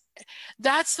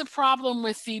problem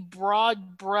with the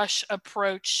broad brush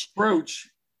approach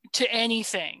to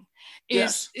anything.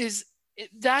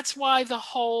 That's why the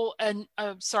whole, and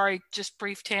sorry, just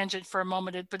brief tangent for a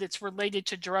moment, but it's related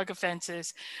to drug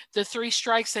offenses. The 3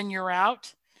 strikes and you're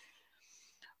out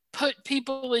put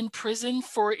people in prison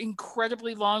for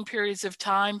incredibly long periods of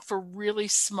time for really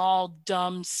small,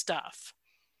 dumb stuff.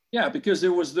 Yeah, because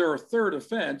it was their third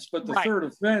offense, but the third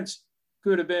offense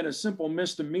could have been a simple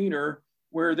misdemeanor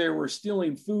where they were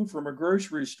stealing food from a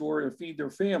grocery store to feed their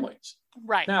families.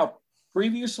 Right. Now,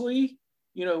 previously,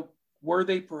 were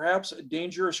they perhaps a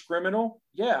dangerous criminal?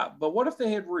 Yeah, but what if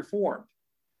they had reformed?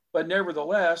 But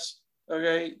nevertheless,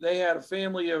 okay, they had a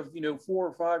family of 4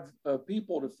 or 5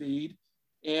 people to feed,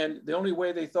 and the only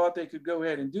way they thought they could go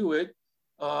ahead and do it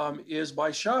is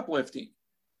by shoplifting.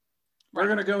 We're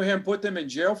going to go ahead and put them in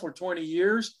jail for 20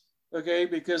 years, okay,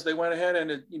 because they went ahead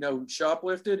and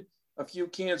shoplifted a few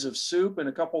cans of soup and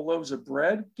a couple loaves of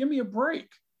bread. Give me a break,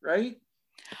 right?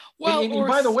 Well, and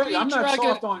by the way, I'm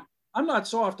not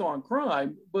soft on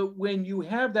crime, but when you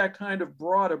have that kind of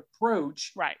broad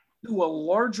approach right. to a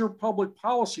larger public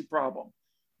policy problem,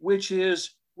 which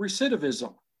is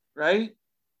recidivism, right?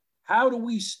 How do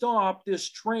we stop this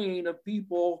train of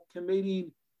people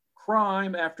committing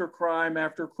crime after crime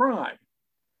after crime?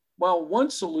 Well, one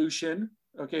solution,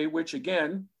 okay, which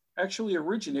again actually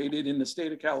originated in the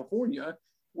state of California,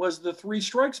 was the 3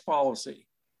 strikes policy,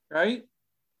 right?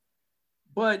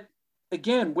 But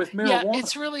again, with marijuana. Yeah,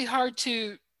 it's really hard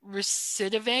to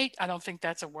recidivate. I don't think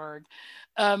that's a word.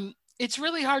 It's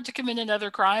really hard to commit another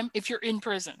crime if you're in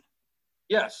prison.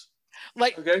 Yes.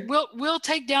 Like, okay. we'll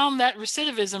take down that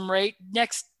recidivism rate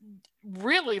next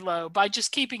really low by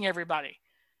just keeping everybody.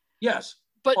 Yes.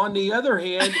 But on the other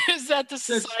hand, is that the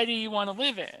society you want to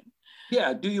live in?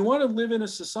 Yeah. Do you want to live in a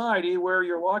society where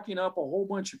you're locking up a whole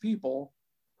bunch of people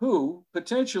who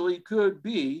potentially could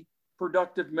be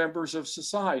productive members of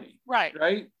society? Right.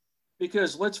 Right?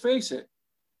 Because let's face it,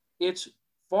 it's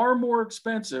far more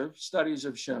expensive, studies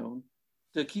have shown,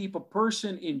 to keep a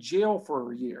person in jail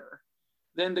for a year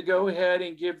than to go ahead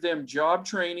and give them job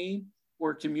training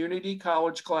or community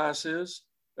college classes,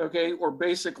 okay, or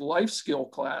basic life skill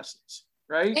classes,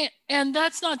 right? And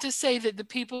that's not to say that the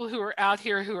people who are out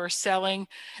here who are selling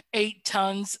 8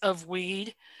 tons of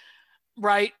weed,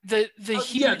 right? The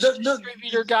huge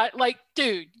distributor guy, like,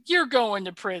 dude, you're going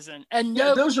to prison, and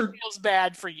nobody feels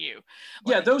bad for you.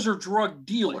 Yeah, like, those are drug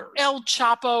dealers. El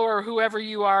Chapo or whoever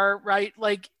you are, right?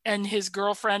 Like, and his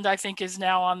girlfriend, I think, is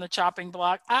now on the chopping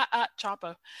block.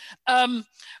 Chapo.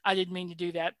 I didn't mean to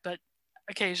do that, but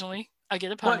occasionally I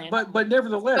get a pun in. But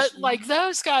nevertheless, but like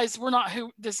those guys,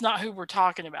 that's not who we're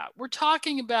talking about. We're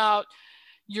talking about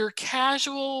your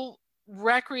casual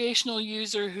recreational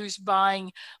user who's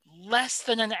buying less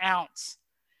than an ounce.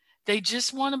 They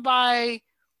just want to buy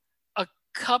a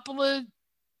couple of,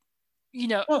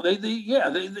 well, they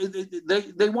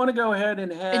want to go ahead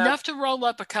and have enough to roll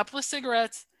up a couple of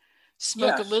cigarettes,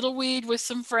 smoke a little weed with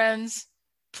some friends,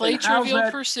 play Trivial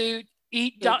Pursuit,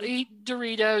 eat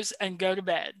Doritos, and go to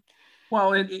bed.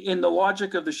 Well, in the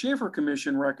logic of the Schaefer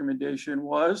Commission recommendation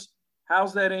was,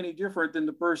 how's that any different than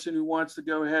the person who wants to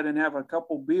go ahead and have a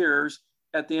couple beers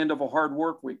at the end of a hard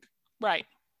work week? Right.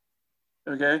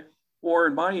 Okay. Or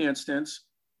in my instance,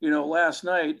 last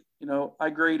night, I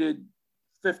graded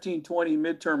 15, 20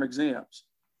 midterm exams.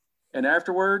 And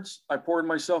afterwards, I poured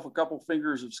myself a couple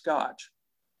fingers of scotch.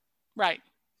 Right.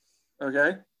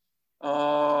 Okay.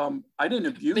 I didn't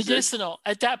abuse medicinal.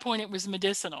 At that point, it was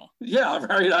medicinal. Yeah,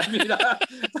 right. I mean,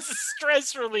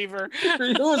 stress reliever.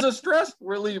 It was a stress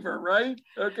reliever, right?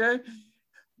 Okay.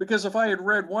 Because if I had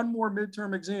read one more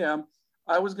midterm exam,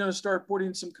 I was going to start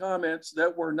putting some comments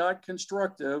that were not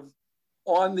constructive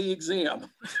on the exam.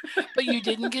 But you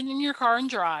didn't get in your car and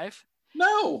drive.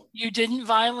 No. You didn't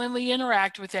violently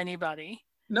interact with anybody.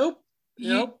 Nope.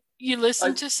 You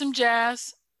listened to some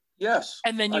jazz. Yes.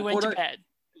 And then you went to bed.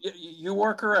 You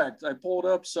are correct. I pulled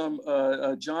up some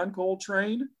John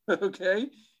Coltrane, okay?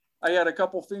 I had a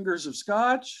couple fingers of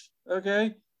scotch,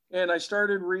 okay? And I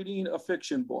started reading a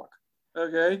fiction book,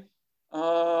 okay?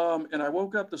 And I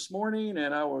woke up this morning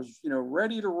and I was,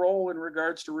 ready to roll in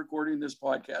regards to recording this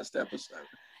podcast episode.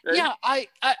 Right? Yeah,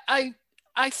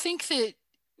 I think that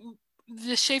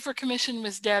the Schaefer Commission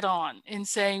was dead on in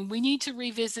saying we need to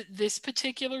revisit this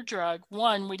particular drug.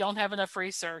 One, we don't have enough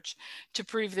research to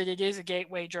prove that it is a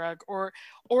gateway drug or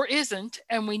isn't,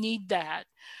 and we need that.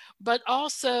 But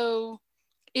also,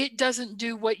 it doesn't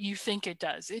do what you think it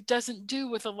does. It doesn't do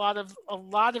with a lot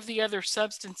of the other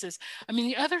substances. I mean,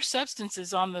 the other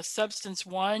substances on the substance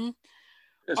one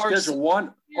are Schedule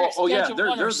 1.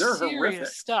 They're horrific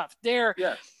stuff.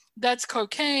 That's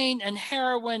cocaine and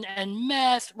heroin and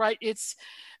meth, right? It's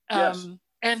and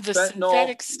the fentanyl.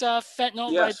 Synthetic stuff,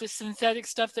 fentanyl, right? The synthetic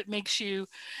stuff that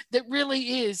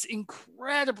really is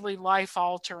incredibly life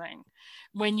altering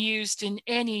when used in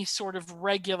any sort of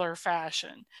regular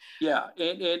fashion. Yeah,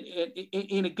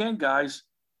 and again, guys,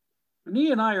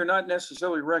 Nee and I are not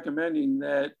necessarily recommending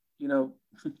that you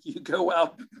go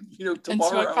out tomorrow and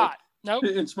smoke pot. Nope.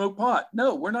 And smoke pot.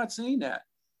 No, we're not saying that,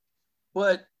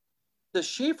 but the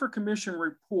Schaefer Commission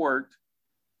report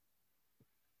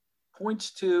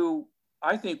points to,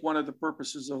 I think, one of the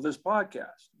purposes of this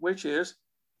podcast, which is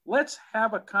let's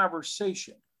have a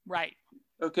conversation. Right.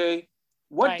 Okay.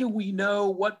 What right. do we know?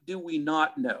 What do we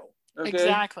not know? Okay.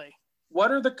 Exactly.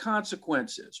 What are the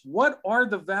consequences? What are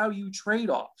the value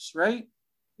trade-offs, right?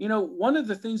 You know, one of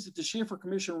the things that the Schaefer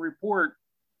Commission report,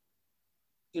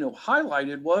 you know,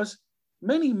 highlighted was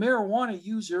many marijuana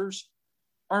users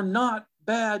are not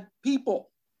bad people.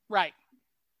 Right.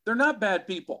 They're not bad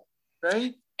people,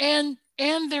 right? And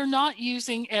they're not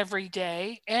using every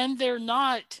day, and they're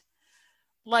not,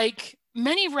 like,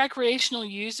 many recreational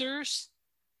users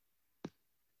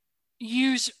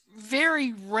use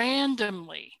very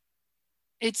randomly.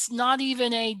 It's not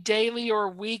even a daily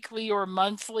or weekly or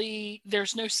monthly.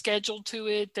 There's no schedule to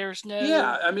it. There's no.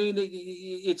 Yeah, I mean,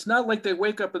 it's not like they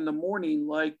wake up in the morning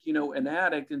like, you know, an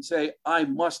addict and say, I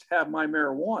must have my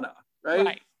marijuana,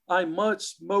 right? I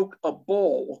must smoke a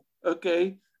bowl,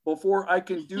 okay, before I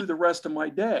can do the rest of my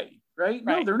day, right?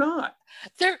 No, they're not.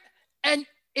 And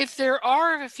if there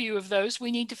are a few of those,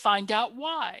 we need to find out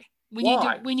why. We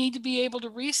need to be able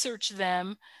to research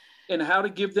them. And how to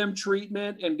give them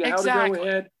treatment and how to go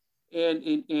ahead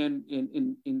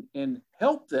and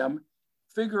help them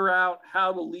figure out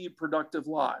how to lead productive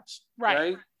lives.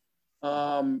 Right.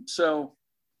 So,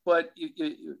 but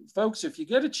folks, if you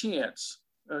get a chance,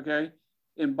 okay.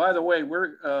 And by the way, we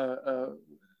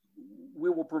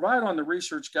will provide on the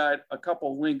research guide a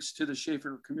couple links to the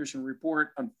Schaefer Commission report.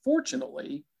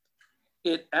 Unfortunately,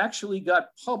 it actually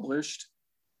got published,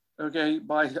 okay,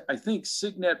 by, I think,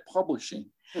 Signet Publishing.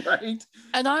 Right.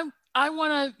 And I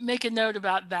want to make a note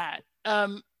about that.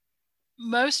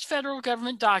 Most federal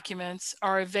government documents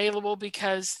are available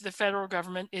because the federal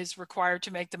government is required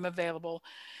to make them available.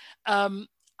 I'm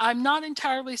not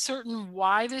entirely certain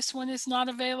why this one is not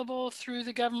available through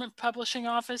the government publishing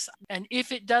office. And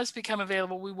if it does become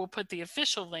available, we will put the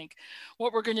official link.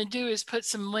 What we're going to do is put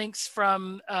some links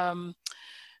from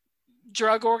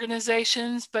drug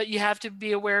organizations, but you have to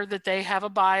be aware that they have a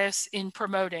bias in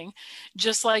promoting,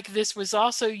 just like this was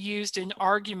also used in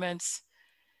arguments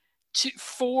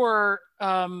for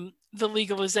the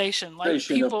legalization. Like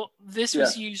people, this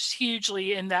was used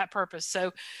hugely in that purpose.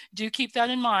 So do keep that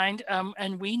in mind.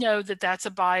 And we know that that's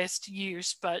a biased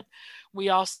use, but we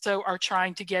also are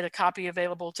trying to get a copy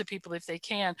available to people if they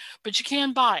can, but you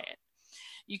can buy it.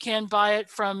 You can buy it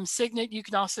from Signet. You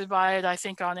can also buy it, I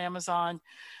think, on Amazon.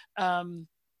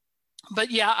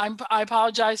 But yeah, I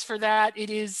apologize for that. It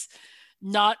is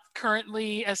not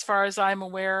currently, as far as I'm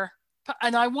aware.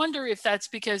 And I wonder if that's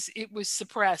because it was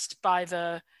suppressed by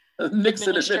the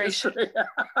Nixon administration.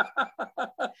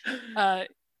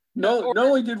 Not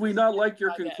only did we not like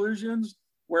your conclusions,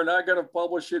 we're not going to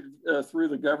publish it through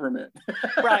the government.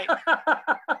 Right.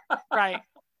 Right.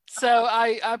 So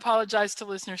I apologize to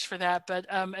listeners for that, but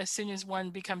as soon as one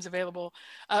becomes available,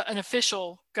 an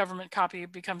official government copy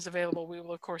becomes available, we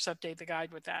will of course update the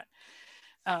guide with that.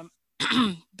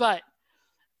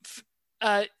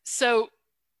 So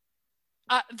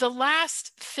the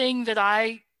last thing that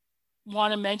I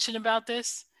want to mention about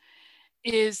this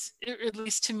is, at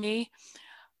least to me,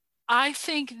 I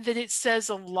think that it says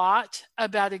a lot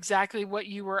about exactly what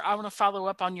I want to follow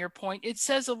up on your point. It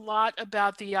says a lot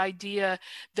about the idea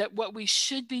that what we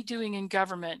should be doing in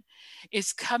government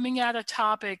is coming at a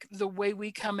topic the way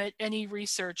we come at any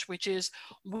research, which is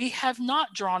we have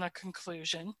not drawn a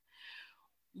conclusion.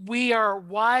 We are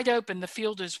wide open. The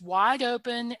field is wide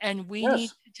open, and we need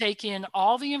to take in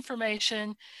all the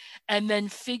information and then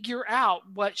figure out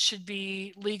what should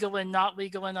be legal and not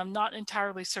legal. And I'm not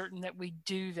entirely certain that we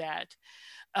do that.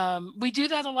 We do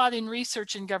that a lot in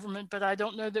research in government, but I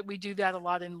don't know that we do that a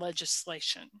lot in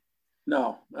legislation.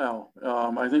 No.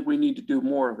 I think we need to do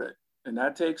more of it. And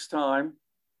that takes time.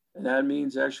 And that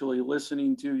means actually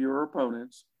listening to your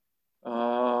opponents,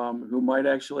 who might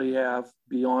actually have,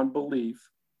 beyond belief,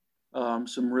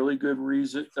 some really good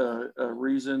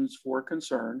reasons for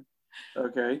concern.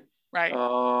 Okay. Right.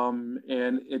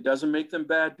 And it doesn't make them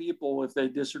bad people if they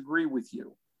disagree with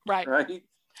you. Right. Right.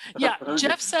 Yeah.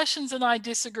 Jeff Sessions and I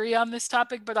disagree on this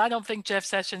topic, but I don't think Jeff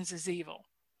Sessions is evil.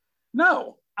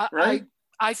 No. Right.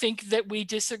 I think that we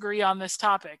disagree on this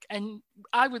topic, and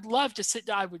I would love to sit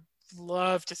down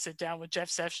with Jeff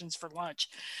Sessions for lunch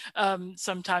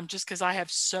sometime, just because I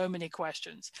have so many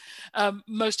questions,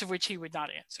 most of which he would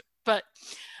not answer. But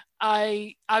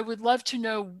I would love to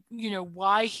know,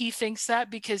 why he thinks that,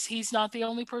 because he's not the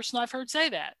only person I've heard say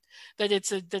that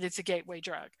it's a gateway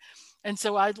drug. And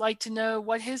so I'd like to know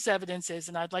what his evidence is,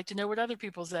 and I'd like to know what other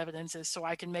people's evidence is, so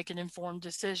I can make an informed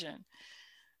decision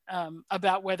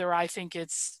about whether I think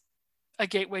it's a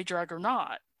gateway drug or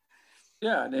not.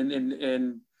 Yeah,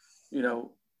 and you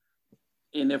know,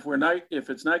 and if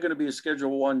it's not going to be a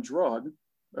Schedule I drug,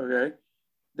 okay,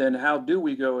 then how do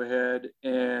we go ahead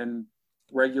and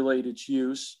regulate its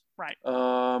use? Right.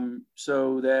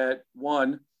 So that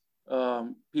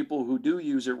people who do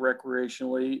use it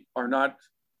recreationally are not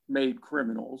made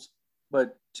criminals,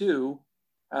 but two,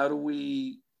 how do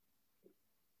we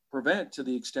prevent, to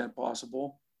the extent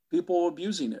possible, people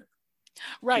abusing it?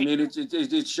 Right. I mean,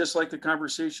 it's just like the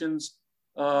conversations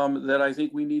that I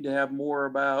think we need to have more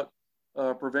about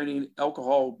preventing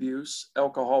alcohol abuse,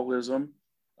 alcoholism,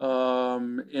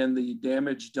 and the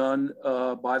damage done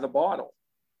by the bottle.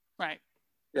 Right.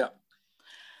 Yeah.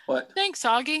 But thanks,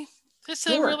 Augie.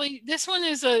 This one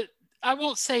is I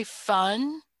won't say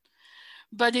fun,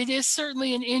 but it is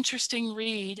certainly an interesting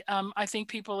read. I think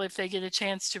people, if they get a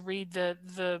chance to read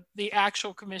the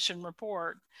actual commission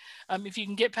report, if you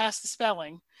can get past the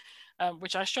spelling,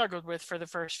 which I struggled with for the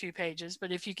first few pages,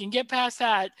 but if you can get past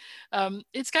that,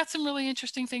 it's got some really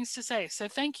interesting things to say. So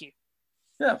thank you.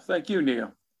 Yeah, thank you,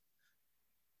 Nia.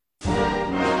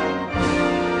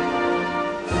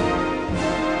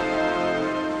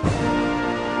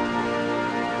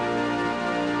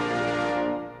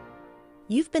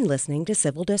 You've been listening to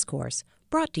Civil Discourse,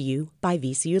 brought to you by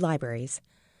VCU Libraries.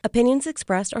 Opinions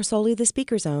expressed are solely the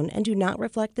speaker's own and do not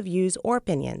reflect the views or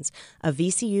opinions of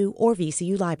VCU or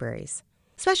VCU Libraries.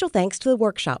 Special thanks to the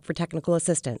Workshop for Technical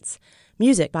Assistance.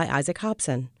 Music by Isaac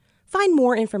Hobson. Find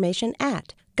more information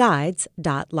at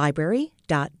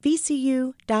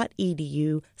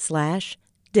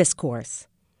guides.library.vcu.edu/discourse.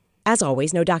 As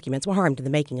always, no documents were harmed in the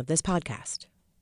making of this podcast.